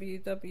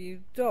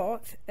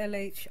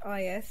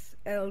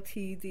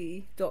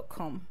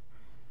www.lhisltd.com.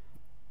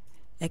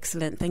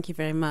 Excellent, thank you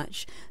very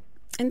much.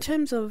 In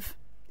terms of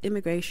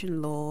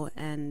immigration law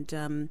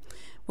and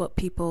what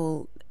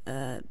people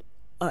are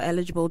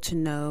eligible to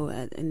know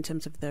in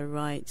terms of their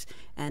rights,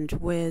 and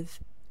when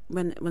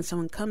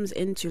someone comes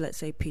into, let's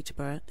say,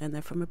 Peterborough and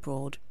they're from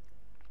abroad,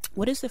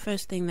 what is the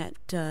first thing that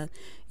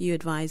you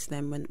advise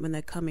them when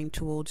they're coming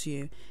towards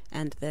you,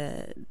 and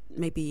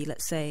maybe,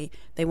 let's say,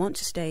 they want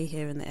to stay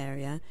here in the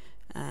area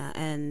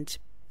and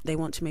they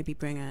want to maybe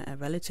bring a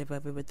relative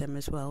over with them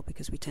as well,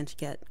 because we tend to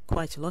get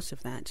quite a lot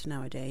of that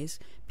nowadays,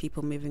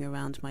 people moving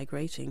around,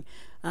 migrating.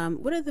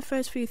 What are the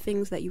first few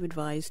things that you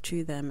advise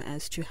to them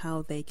as to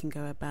how they can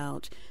go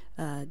about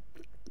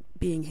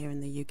being here in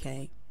the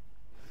UK?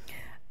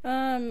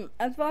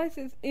 Advice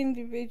is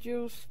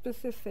individual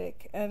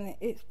specific, and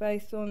it's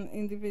based on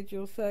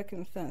individual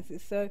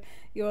circumstances, so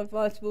your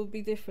advice will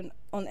be different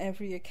on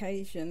every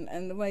occasion,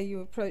 and the way you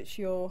approach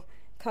your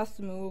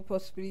customer will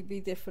possibly be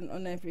different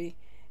on every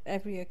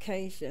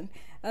occasion.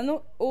 And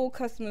not all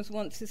customers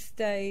want to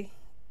stay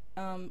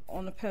on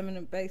a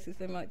permanent basis.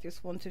 They might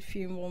just want a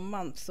few more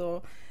months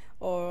or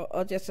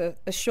just a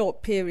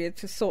short period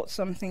to sort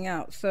something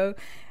out. So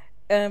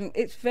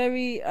it's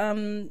very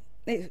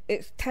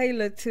it's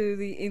tailored to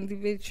the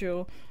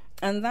individual,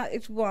 and that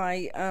is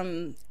why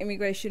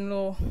immigration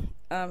law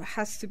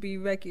has to be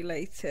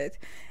regulated.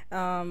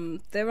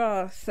 There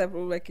are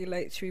several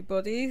regulatory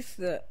bodies.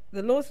 The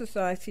Law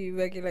Society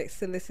regulates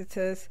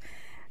solicitors,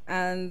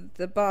 and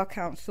the Bar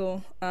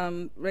Council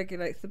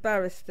regulates the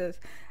barristers.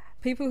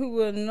 People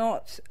who are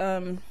not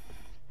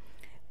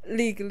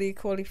legally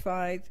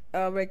qualified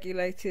are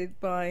regulated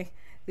by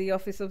the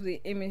Office of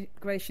the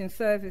Immigration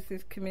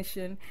Services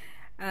Commission,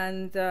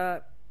 and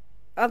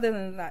other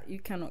than that, you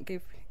cannot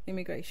give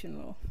immigration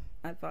law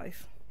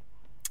advice.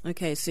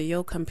 Okay, so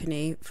your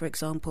company, for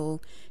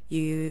example,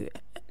 you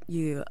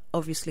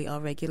obviously are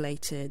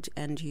regulated,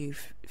 and you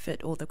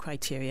fit all the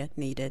criteria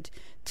needed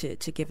to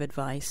give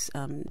advice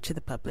to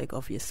the public,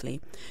 obviously.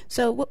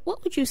 So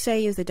what would you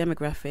say is the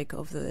demographic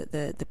of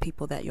the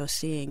people that you're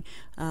seeing?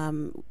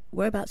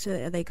 Whereabouts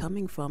are they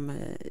coming from?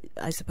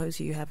 I suppose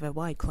you have a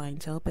wide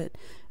clientele, but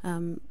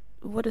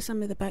what are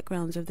some of the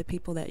backgrounds of the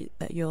people that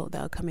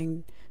are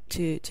coming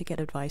to get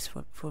advice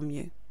from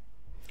you?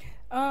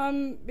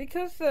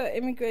 Because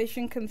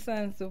immigration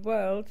concerns the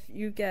world,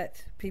 you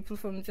get people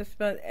from just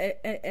about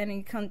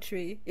any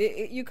country.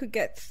 You could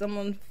get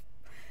someone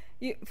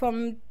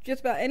from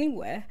just about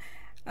anywhere,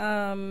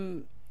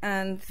 and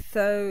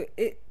so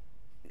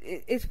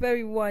it's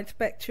very wide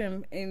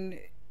spectrum in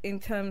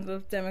terms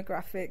of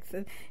demographics,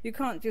 and you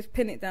can't just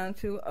pin it down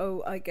to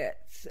I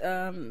get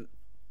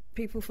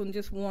people from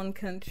just one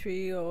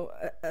country or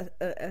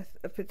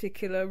a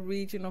particular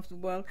region of the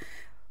world.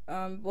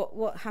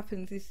 What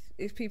happens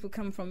is people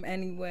come from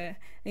anywhere,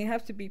 and you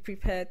have to be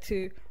prepared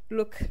to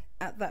look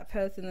at that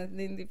person as an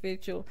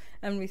individual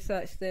and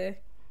research their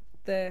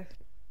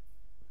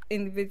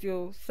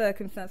individual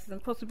circumstances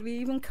and possibly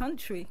even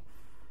country.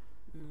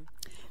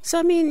 So,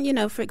 I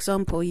mean, for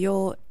example,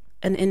 you're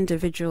an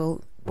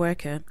individual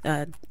worker,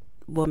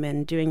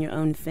 woman doing your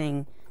own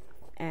thing,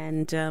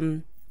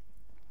 and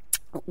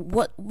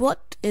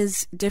what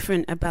is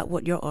different about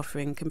what you're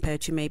offering compared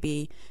to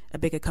maybe a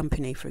bigger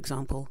company, for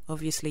example?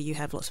 Obviously, you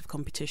have lots of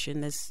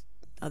competition. There's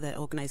other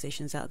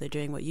organizations out there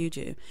doing what you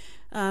do.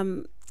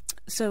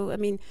 So, I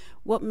mean,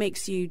 what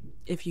makes you,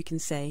 if you can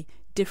say,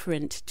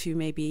 different to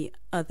maybe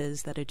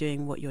others that are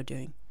doing what you're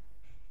doing?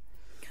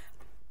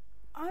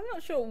 I'm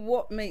not sure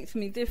what makes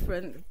me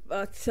different,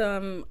 but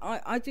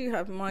I do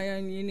have my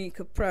own unique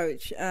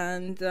approach,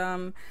 and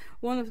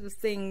one of the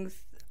things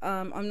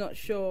I'm not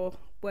sure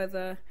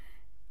whether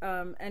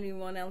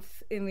anyone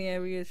else in the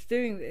area is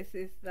doing this,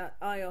 is that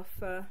I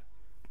offer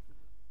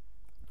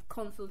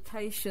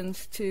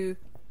consultations to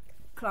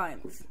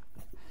clients,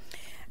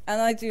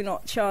 and I do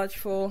not charge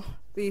for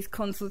these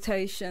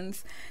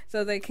consultations,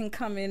 so they can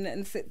come in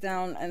and sit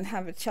down and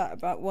have a chat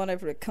about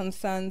whatever it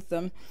concerns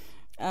them,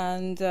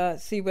 and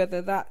see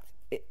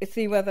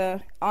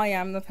whether I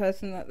am the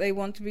person that they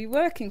want to be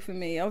working for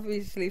me.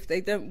 Obviously, if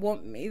they don't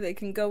want me, they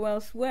can go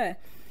elsewhere.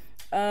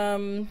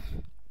 I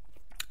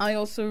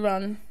also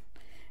run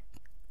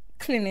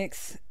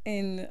clinics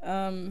in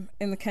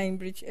the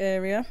Cambridge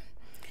area,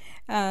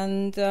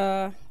 and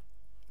I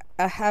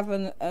have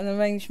an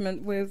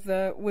arrangement with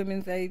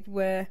Women's Aid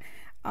where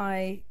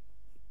I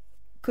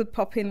could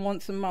pop in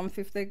once a month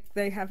if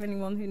they have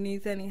anyone who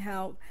needs any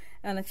help,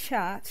 and a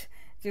chat,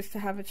 just to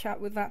have a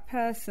chat with that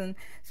person.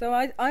 So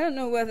I don't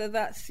know whether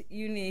that's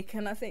unique,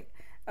 and I think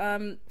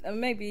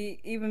maybe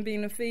even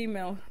being a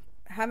female,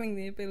 having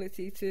the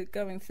ability to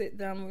go and sit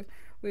down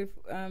with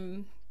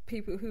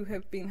people who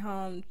have been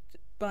harmed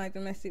by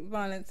domestic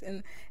violence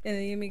in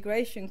the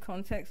immigration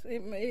context,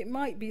 it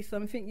might be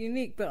something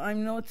unique, but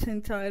I'm not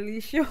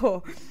entirely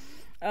sure.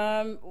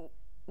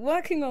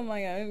 Working on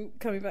my own,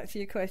 coming back to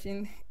your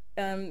question,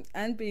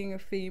 and being a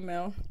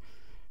female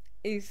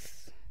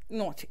is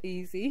not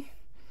easy.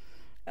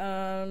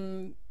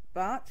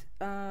 But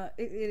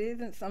it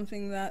isn't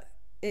something that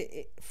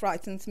it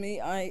frightens me.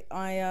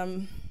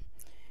 And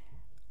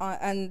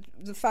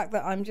the fact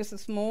that I'm just a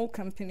small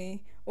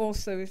company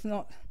also is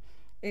not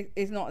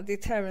a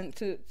deterrent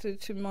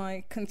to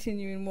my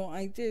continuing what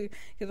I do,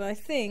 because I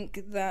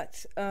think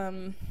that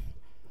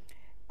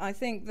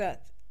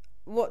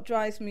what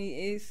drives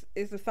me is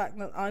the fact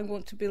that I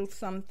want to build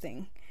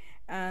something,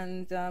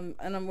 and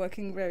I'm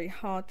working very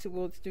hard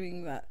towards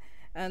doing that,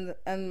 and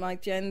my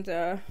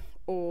gender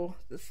or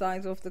the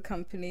size of the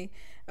company,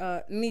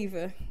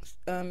 neither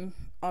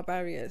are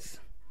barriers.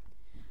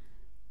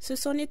 So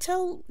Sonya,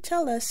 tell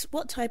us,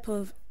 what type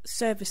of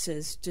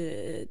services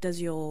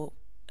does your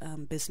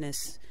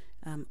business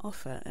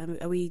offer?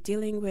 Are we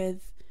dealing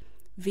with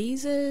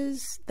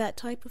visas, that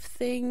type of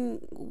thing?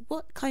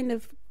 What kind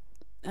of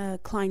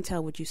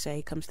clientele would you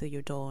say comes through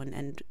your door,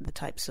 and the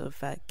types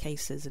of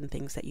cases and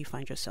things that you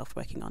find yourself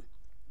working on?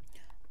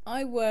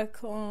 I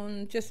work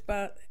on just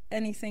about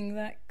anything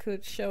that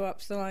could show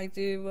up. So I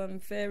do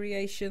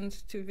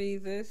variations to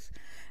visas,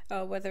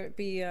 whether it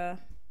be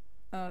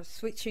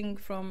switching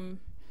from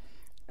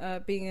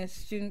being a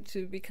student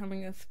to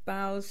becoming a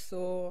spouse,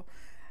 or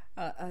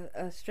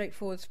a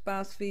straightforward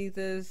spouse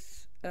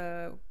visas,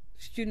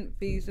 student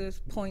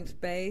visas,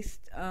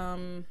 points-based,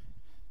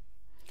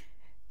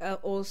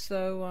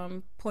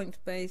 also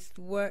points-based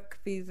work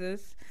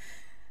visas.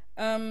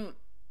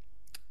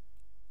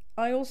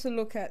 I also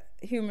look at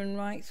human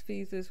rights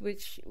visas,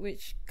 which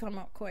come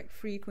up quite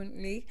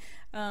frequently,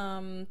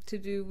 to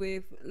do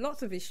with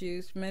lots of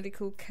issues: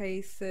 medical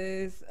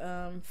cases,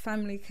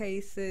 family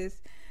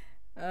cases,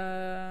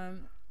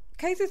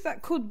 cases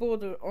that could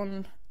border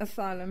on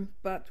asylum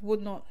but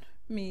would not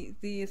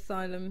meet the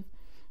asylum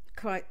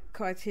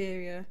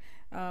criteria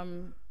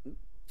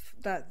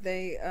that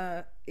they,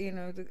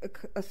 the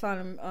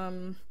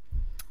asylum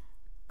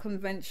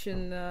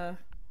convention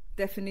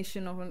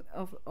definition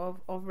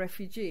of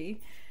refugee.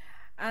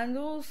 And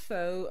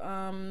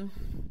also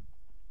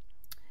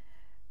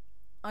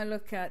I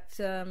look at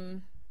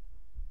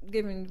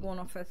giving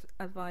one-off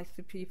advice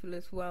to people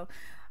as well.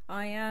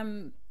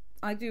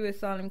 I do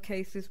asylum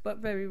cases, but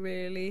very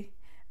rarely,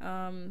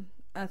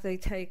 as they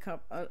take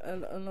up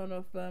a lot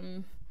of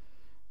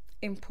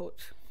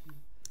input.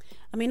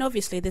 I mean,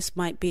 obviously, this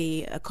might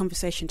be a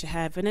conversation to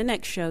have in the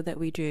next show that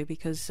we do,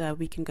 because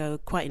we can go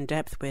quite in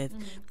depth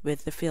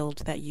with the field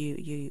that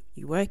you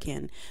work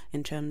in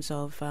terms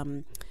of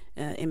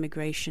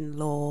immigration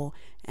law,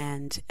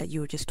 and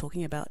you were just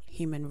talking about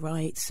human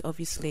rights.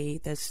 Obviously,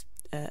 there's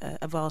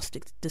a vast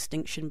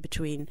distinction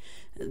between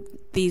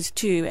these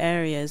two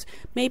areas.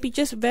 Maybe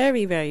just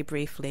very, very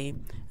briefly,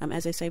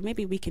 as I say,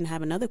 maybe we can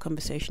have another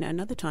conversation at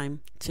another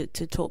time to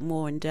talk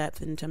more in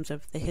depth in terms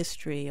of the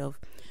history of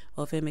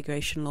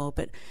immigration law.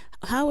 But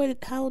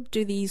how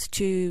do these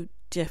two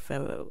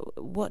differ?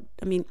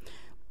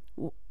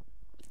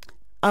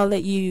 I'll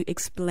let you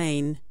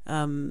explain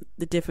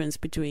the difference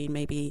between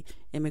maybe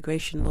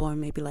immigration law and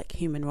maybe like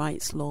human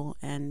rights law,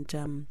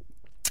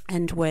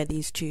 and where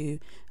these two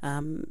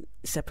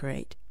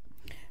separate.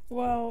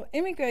 Well,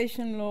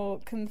 immigration law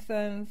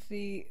concerns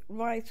the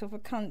right of a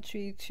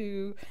country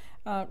to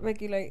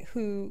regulate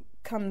who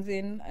comes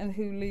in and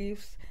who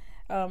leaves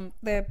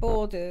their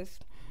borders.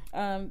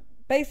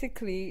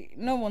 Basically,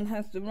 no one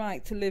has the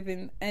right to live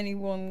in any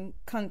one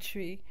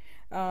country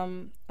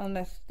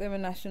unless they're a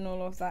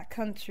national of that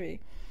country.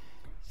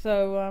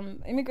 So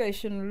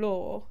immigration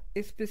law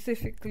is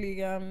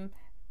specifically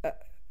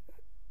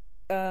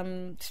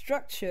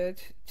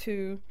structured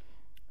to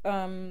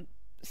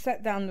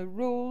set down the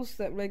rules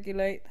that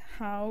regulate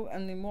how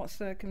and in what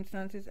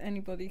circumstances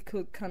anybody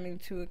could come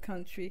into a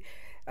country,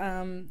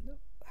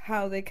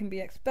 how they can be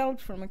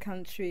expelled from a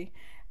country,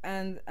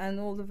 and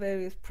all the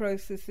various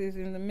processes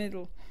in the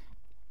middle.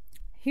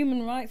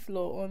 Human rights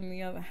law, on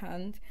the other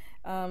hand,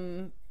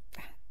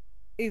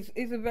 is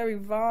a very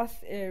vast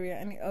area,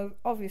 and it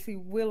obviously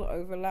will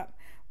overlap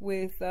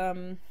with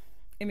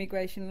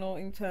immigration law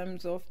in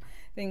terms of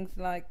things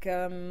like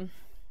the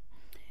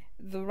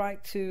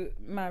right to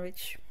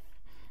marriage,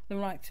 the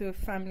right to a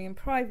family and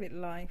private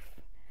life,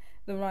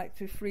 the right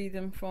to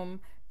freedom from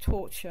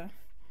torture,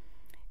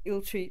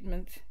 ill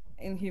treatment,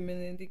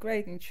 inhuman and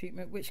degrading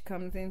treatment, which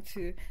comes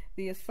into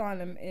the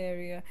asylum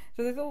area.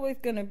 So there's always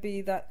going to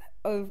be that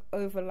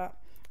overlap.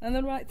 And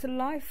the right to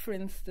life, for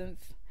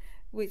instance,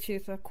 which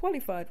is a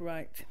qualified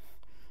right,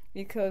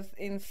 because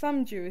in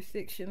some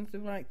jurisdictions the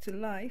right to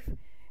life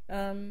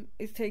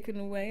is taken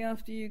away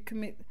after you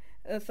commit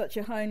such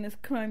a heinous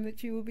crime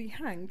that you will be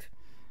hanged.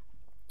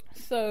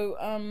 So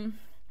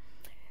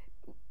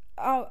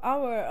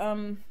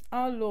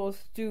our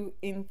laws do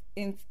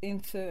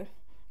inter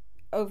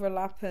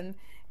overlap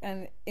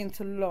and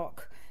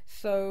interlock.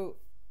 So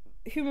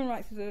human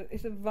rights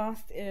is a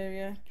vast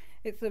area.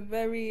 It's a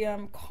very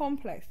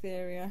complex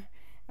area,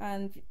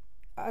 and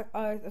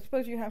I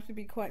suppose you have to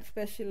be quite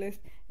specialist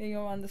in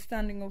your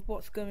understanding of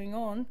what's going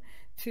on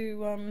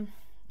to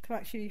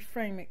actually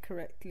frame it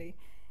correctly.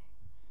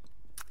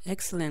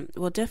 Excellent.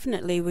 Well,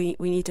 definitely we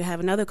need to have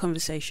another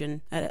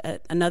conversation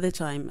at another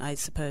time, I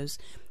suppose,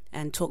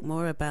 and talk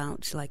more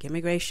about like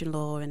immigration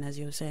law and, as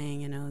you were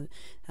saying,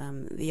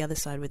 the other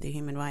side with the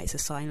human rights,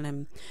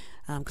 asylum,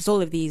 because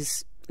all of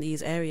these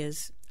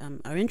areas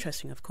are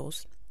interesting, of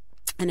course.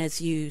 And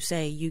as you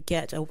say, you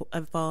get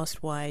a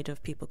vast wide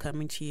of people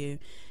coming to you,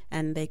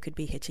 and they could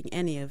be hitting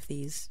any of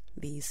these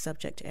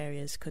subject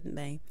areas, couldn't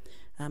they?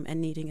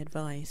 And needing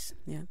advice.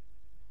 Yeah,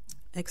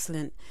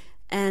 excellent.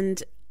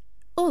 And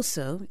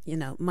also,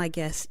 my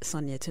guest,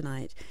 Sonya,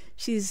 tonight,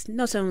 she's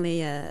not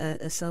only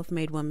a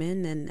self-made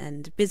woman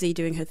and busy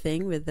doing her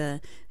thing with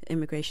the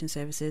immigration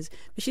services,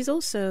 but she's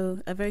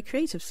also a very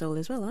creative soul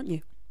as well, aren't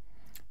you?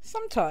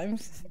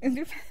 Sometimes. It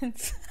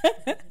depends.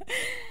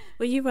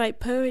 Well, you write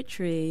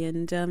poetry,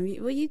 and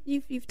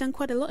you've done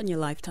quite a lot in your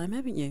lifetime,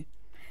 haven't you?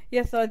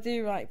 Yes, I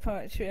do write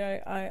poetry.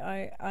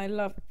 I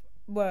love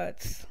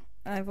words.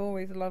 I've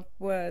always loved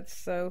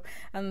words,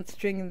 and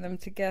stringing them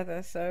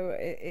together. So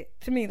it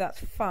to me that's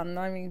fun.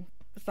 I mean,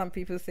 some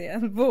people see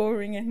it as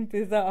boring and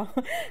bizarre,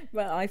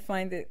 but I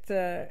find it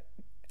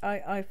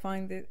I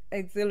find it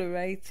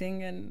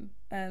exhilarating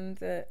and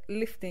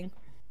lifting.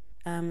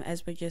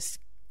 As we're just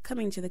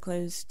coming to the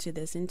close to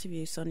this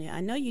interview, Sonya,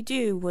 I know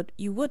you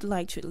would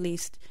like to at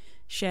least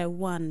share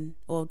one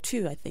or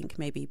two, I think,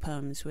 maybe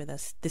poems with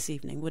us this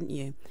evening, wouldn't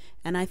you?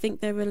 And I think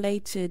they're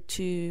related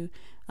to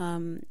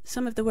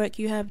some of the work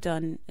you have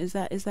done. Is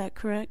that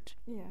correct?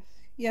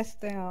 Yes,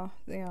 they are.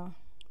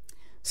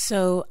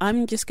 So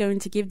I'm just going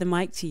to give the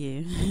mic to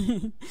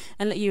you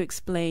and let you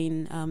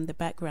explain the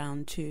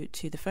background to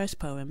the first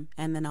poem,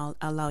 and then I'll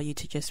allow you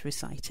to just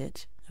recite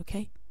it.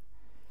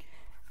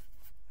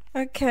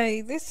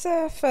 Okay, this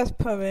first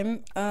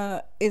poem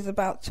is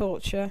about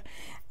torture,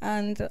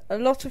 and a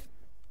lot of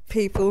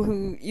people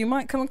who you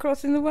might come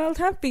across in the world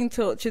have been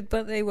tortured,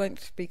 but they won't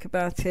speak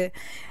about it.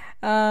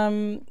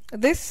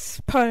 This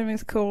poem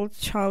is called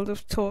Child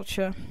of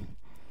Torture.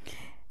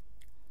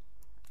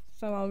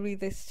 So I'll read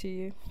this to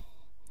you.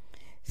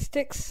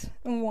 Sticks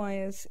and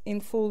wires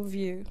in full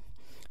view.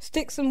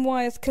 Sticks and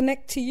wires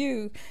connect to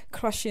you,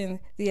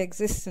 crushing the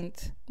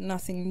existent,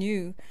 nothing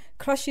new.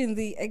 Crushing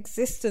the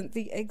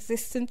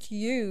existent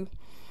you.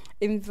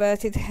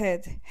 Inverted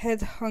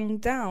head hung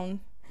down,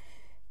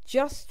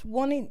 just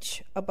 1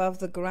 inch above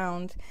the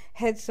ground.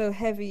 Head so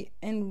heavy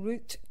en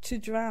route to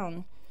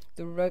drown.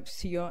 The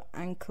ropes to your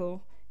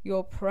ankle,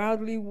 your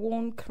proudly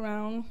worn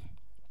crown.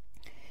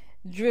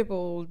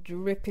 Dribble,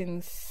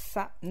 dripping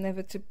sap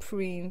never to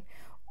preen.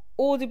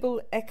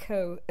 Audible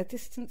echo, a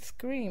distant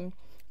scream.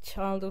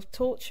 Child of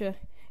torture,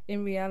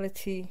 in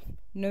reality,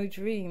 no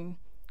dream.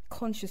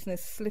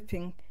 Consciousness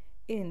slipping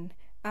in,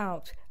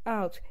 out,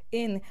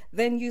 in,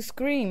 then you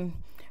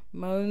scream.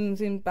 Moans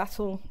in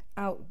battle,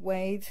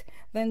 outweighed,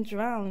 then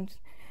drowned.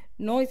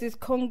 Noises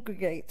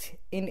congregate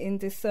in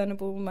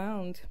indiscernible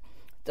mound.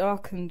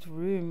 Darkened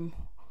room,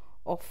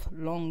 off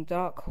long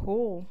dark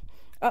hall.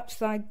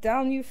 Upside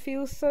down you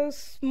feel so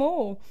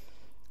small.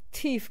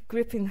 Teeth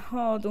gripping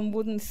hard on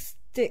wooden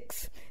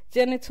sticks.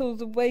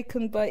 Genitals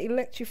awakened by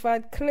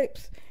electrified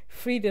clips.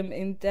 Freedom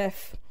in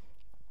death.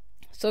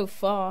 So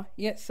far,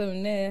 yet so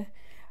near.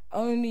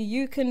 Only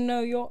you can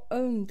know your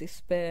own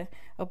despair.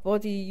 A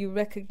body you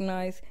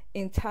recognize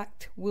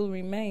intact will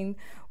remain,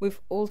 with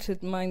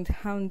altered mind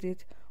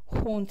hounded,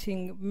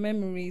 haunting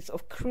memories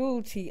of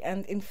cruelty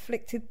and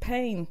inflicted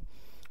pain.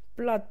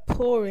 Blood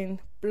pouring,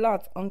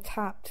 blood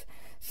untapped.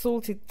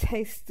 Salted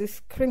taste,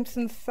 this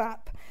crimson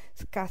sap.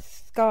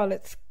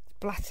 Scarlet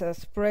splatter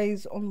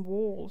sprays on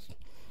walls.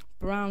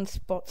 Brown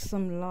spots,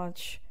 some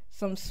large,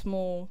 some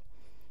small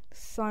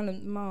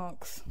silent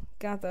marks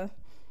gather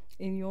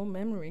in your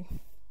memory.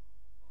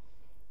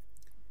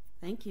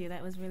 Thank you.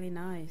 That was really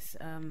nice.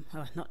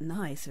 Well, not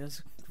nice. It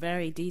was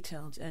very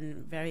detailed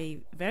and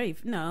very, very.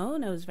 No,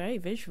 it was very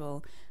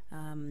visual,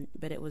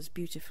 but it was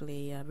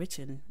beautifully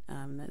written.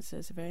 That's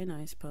a very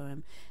nice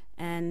poem.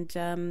 And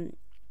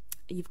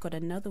you've got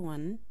another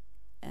one,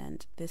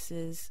 and this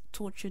is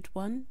Tortured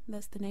One.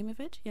 That's the name of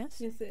it.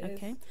 Yes. Yes, it is.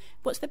 Okay.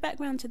 What's the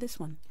background to this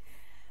one?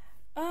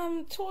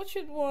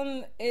 Tortured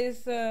One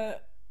is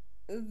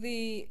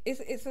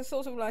it's a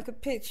sort of like a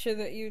picture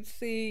that you'd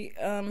see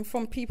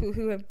from people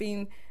who have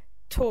been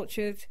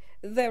tortured.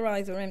 Their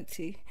eyes are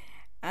empty,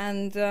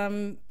 and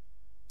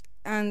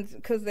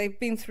because they've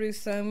been through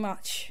so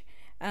much.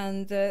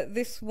 And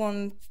this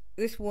one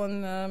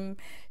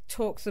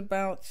talks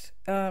about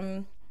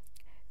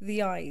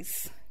the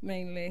eyes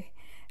mainly,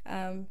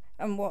 and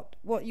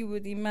what you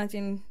would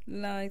imagine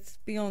lies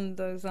beyond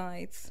those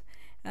eyes.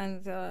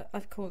 And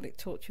I've called it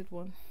Tortured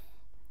One.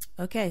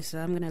 Okay, so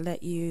I'm going to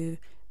let you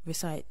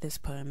recite this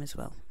poem as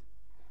well.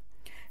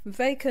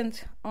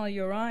 Vacant are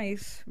your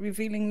eyes,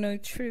 revealing no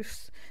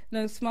truths,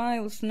 no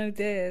smiles, no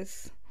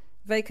dares.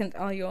 Vacant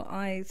are your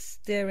eyes,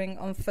 staring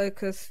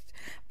unfocused,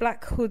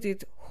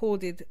 black-hooded,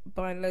 hoarded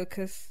by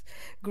locusts,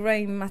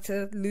 grey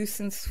matter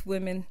loose and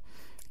swimming,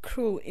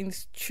 cruel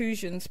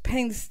intrusions,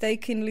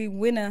 painstakingly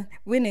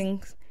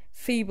winning,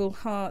 feeble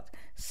heart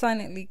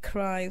silently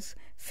cries,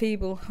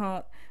 feeble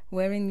heart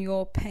wherein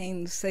your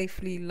pain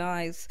safely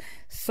lies,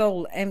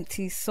 soul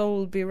empty,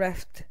 soul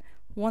bereft,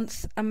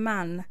 once a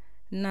man,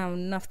 now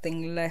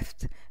nothing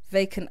left,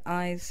 vacant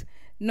eyes,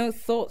 no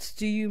thoughts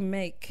do you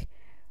make,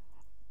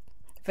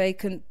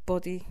 vacant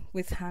body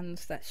with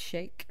hands that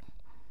shake.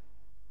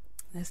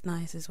 That's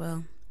nice as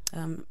well.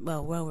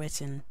 Well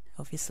written.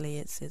 Obviously,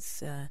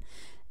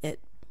 it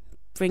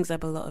brings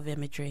up a lot of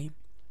imagery,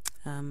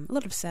 a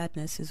lot of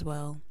sadness as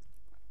well,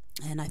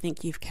 and I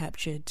think you've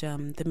captured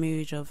the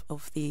mood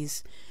of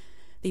these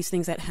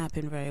things that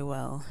happen very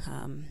well.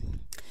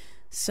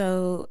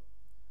 So,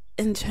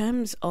 in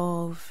terms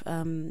of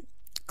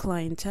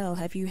clientele,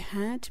 have you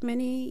had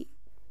many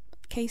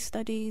case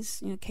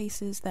studies,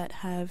 cases that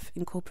have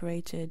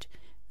incorporated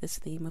this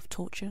theme of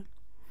torture?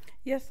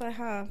 Yes, I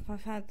have.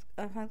 I've had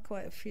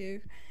quite a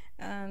few,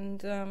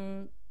 and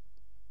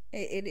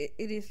it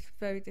is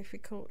very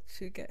difficult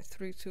to get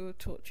through to a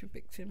torture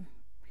victim.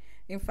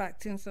 In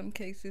fact, in some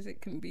cases,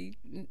 it can be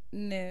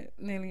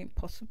nearly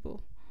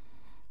impossible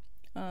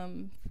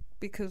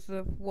because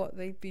of what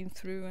they've been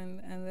through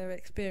and their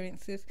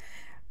experiences.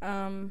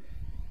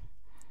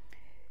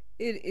 It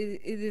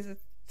is a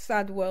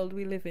sad world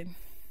we live in.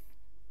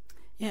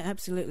 Yeah,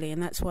 absolutely,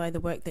 and that's why the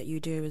work that you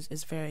do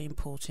is very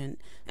important.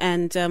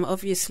 And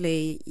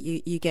obviously,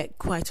 you get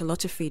quite a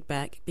lot of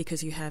feedback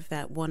because you have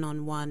that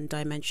one-on-one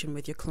dimension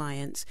with your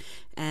clients.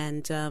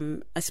 And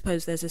I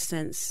suppose there's a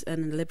sense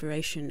and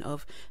liberation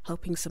of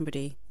helping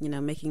somebody,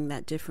 making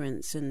that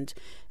difference. And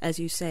as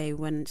you say,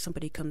 when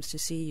somebody comes to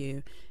see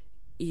you,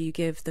 you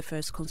give the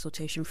first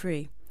consultation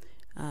free,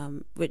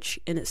 which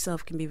in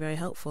itself can be very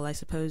helpful. I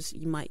suppose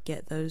you might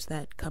get those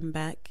that come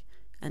back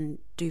and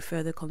do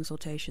further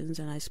consultations,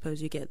 and I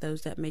suppose you get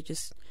those that may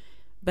just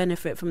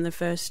benefit from the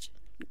first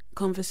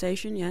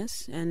conversation.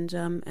 Yes, and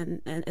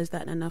is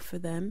that enough for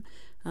them?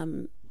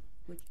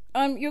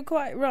 You're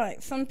quite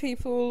right. Some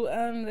people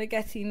they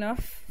get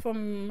enough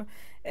from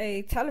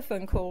a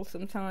telephone call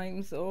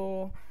sometimes,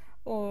 or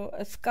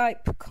a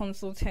Skype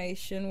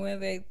consultation where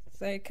they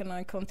say, "Can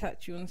I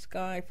contact you on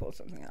Skype?" or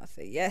something. I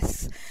say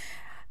yes.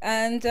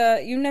 And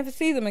you never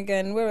see them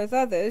again, whereas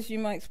others, you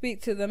might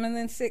speak to them and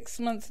then 6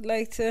 months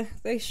later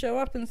they show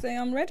up and say,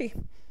 "I'm ready."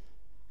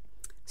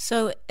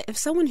 So if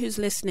someone who's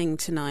listening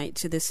tonight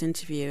to this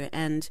interview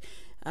and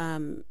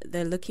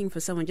they're looking for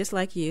someone just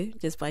like you,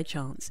 just by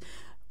chance,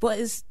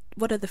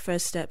 what are the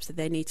first steps that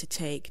they need to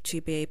take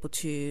to be able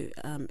to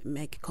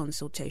make a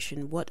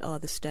consultation? What are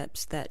the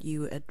steps that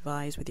you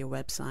advise with your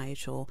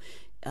website, or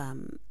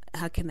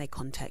how can they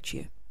contact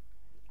you?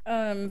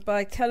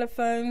 By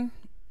telephone,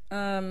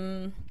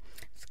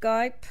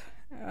 Skype,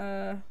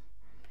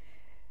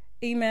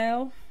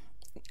 email.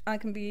 I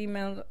can be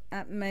emailed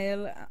at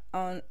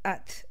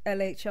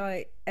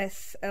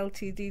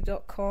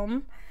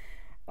mail@lhisltd.com,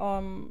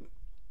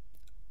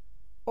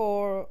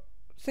 or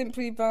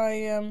simply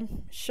by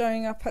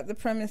showing up at the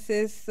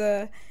premises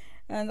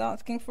and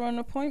asking for an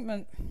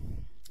appointment.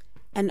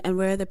 And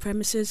where are the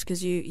premises?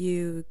 Because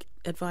you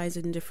advise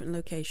in different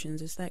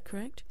locations. Is that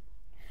correct?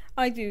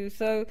 I do.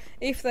 So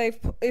if they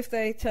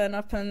turn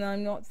up and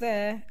I'm not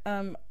there,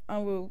 I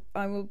will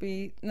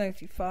be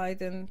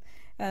notified and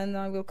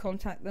I will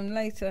contact them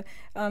later.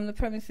 The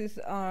premises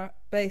are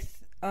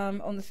based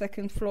on the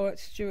second floor at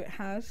Stewart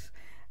House,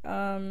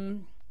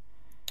 and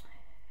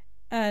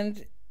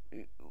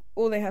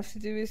all they have to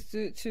do is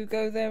to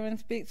go there and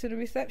speak to the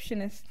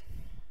receptionist.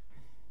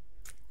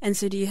 And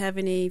so, do you have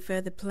any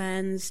further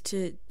plans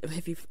to,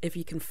 if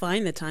you can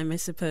find the time, I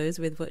suppose,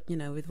 with what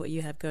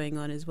you have going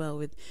on as well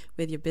with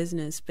your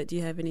business? But do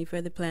you have any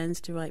further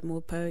plans to write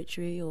more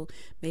poetry, or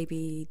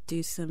maybe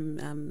do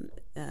some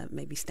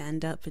maybe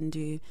stand up and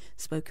do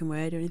spoken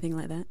word or anything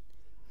like that?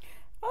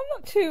 I'm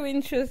not too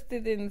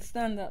interested in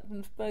stand-up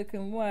and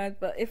spoken word,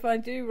 but if I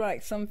do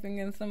write something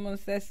and someone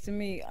says to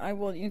me, I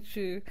want you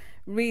to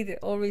read it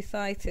or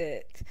recite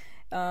it,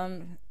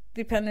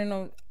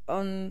 depending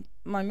on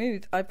my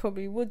mood, I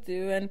probably would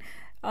do. And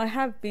I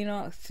have been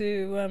asked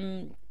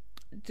to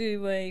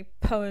do a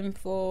poem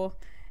for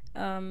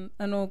an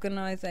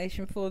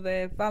organisation for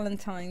their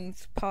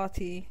Valentine's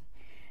party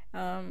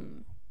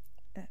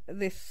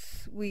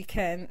next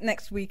weekend,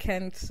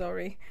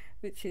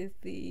 which is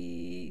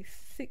the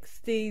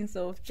 16th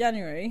of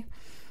January,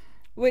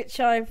 which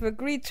I've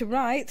agreed to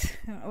write.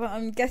 Well,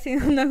 I'm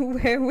getting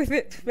nowhere with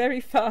it very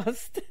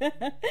fast.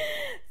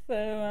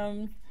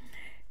 So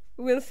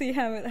we'll see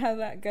how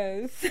that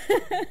goes.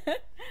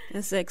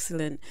 That's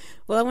excellent.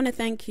 Well, I want to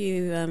thank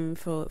you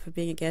for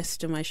being a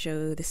guest on my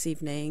show this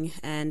evening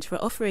and for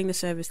offering the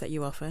service that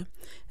you offer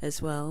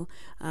as well.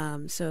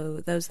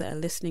 So those that are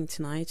listening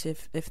tonight,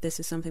 if this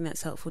is something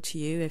that's helpful to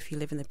you, if you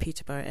live in the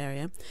Peterborough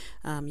area,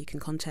 you can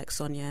contact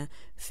Sonya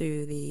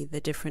through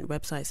the different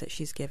websites that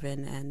she's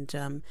given,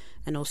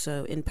 and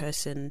also in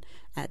person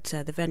at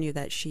the venue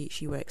that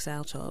she works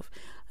out of.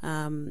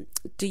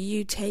 Do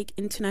you take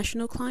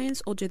international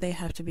clients, or do they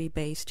have to be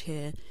based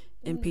here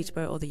in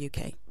Peterborough or the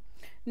UK?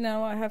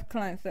 No, I have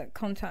clients that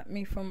contact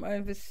me from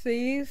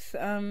overseas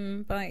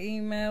by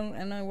email,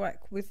 and I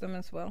work with them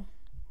as well.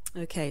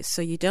 Okay,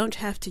 so you don't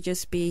have to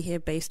just be here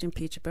based in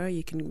Peterborough.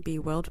 You can be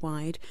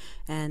worldwide,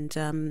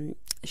 and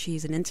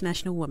she's an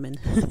international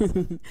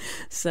woman.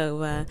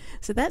 So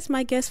that's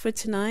my guest for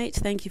tonight.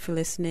 Thank you for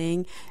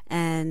listening,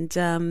 and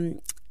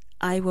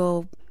I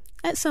will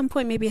at some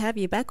point maybe have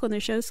you back on the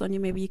show, Sonya.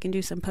 Maybe you can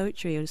do some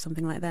poetry or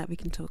something like that. We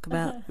can talk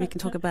about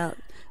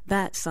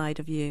that side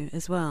of you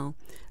as well,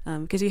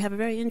 because you have a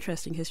very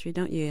interesting history,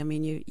 don't you? I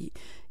mean,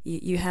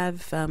 you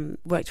have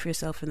worked for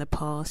yourself in the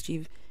past.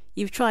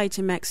 You've tried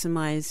to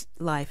maximize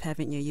life,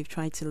 haven't you? You've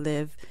tried to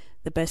live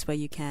the best way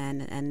you can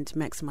and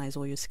maximize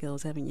all your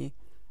skills, haven't you?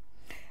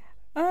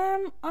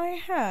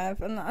 I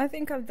have, and I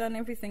think I've done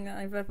everything that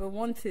I've ever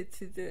wanted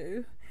to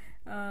do.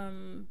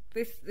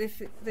 This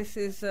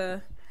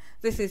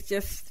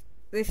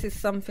is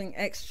something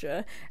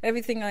extra.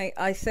 Everything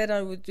I said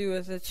I would do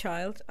as a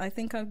child, I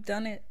think I've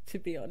done it, to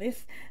be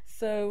honest.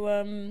 So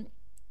I'm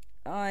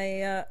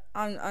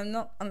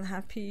not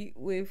unhappy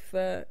with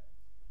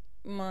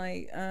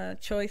my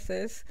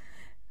choices,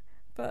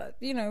 but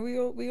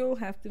we all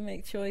have to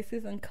make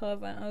choices and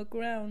carve out our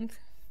ground.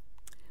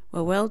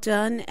 Well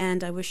done,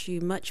 and I wish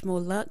you much more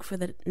luck for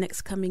the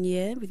next coming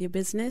year with your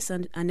business,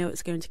 and I know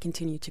it's going to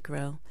continue to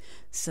grow.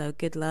 So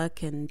good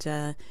luck, and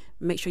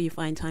make sure you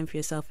find time for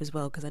yourself as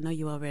well, because I know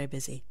you are very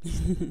busy.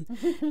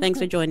 Thanks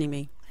for joining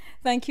me.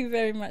 Thank you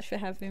very much for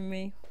having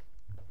me.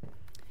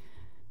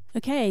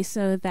 Okay,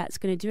 so that's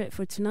going to do it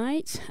for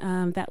tonight.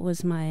 That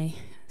was my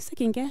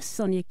second guest,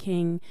 Sonya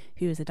King,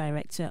 who is the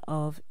director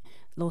of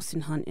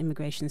Lawson Hunte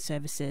Immigration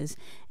Services,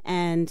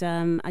 and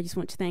I just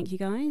want to thank you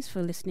guys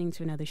for listening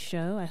to another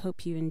show. I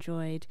hope you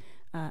enjoyed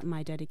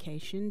my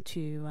dedication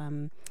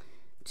to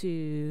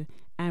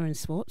Aaron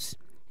Swartz,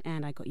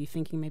 and I got you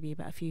thinking maybe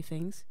about a few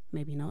things,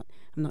 maybe not,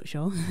 I'm not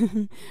sure.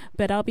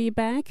 But I'll be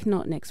back,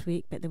 not next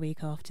week but the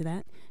week after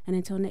that, and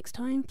until next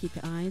time, keep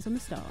your eyes on the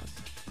stars.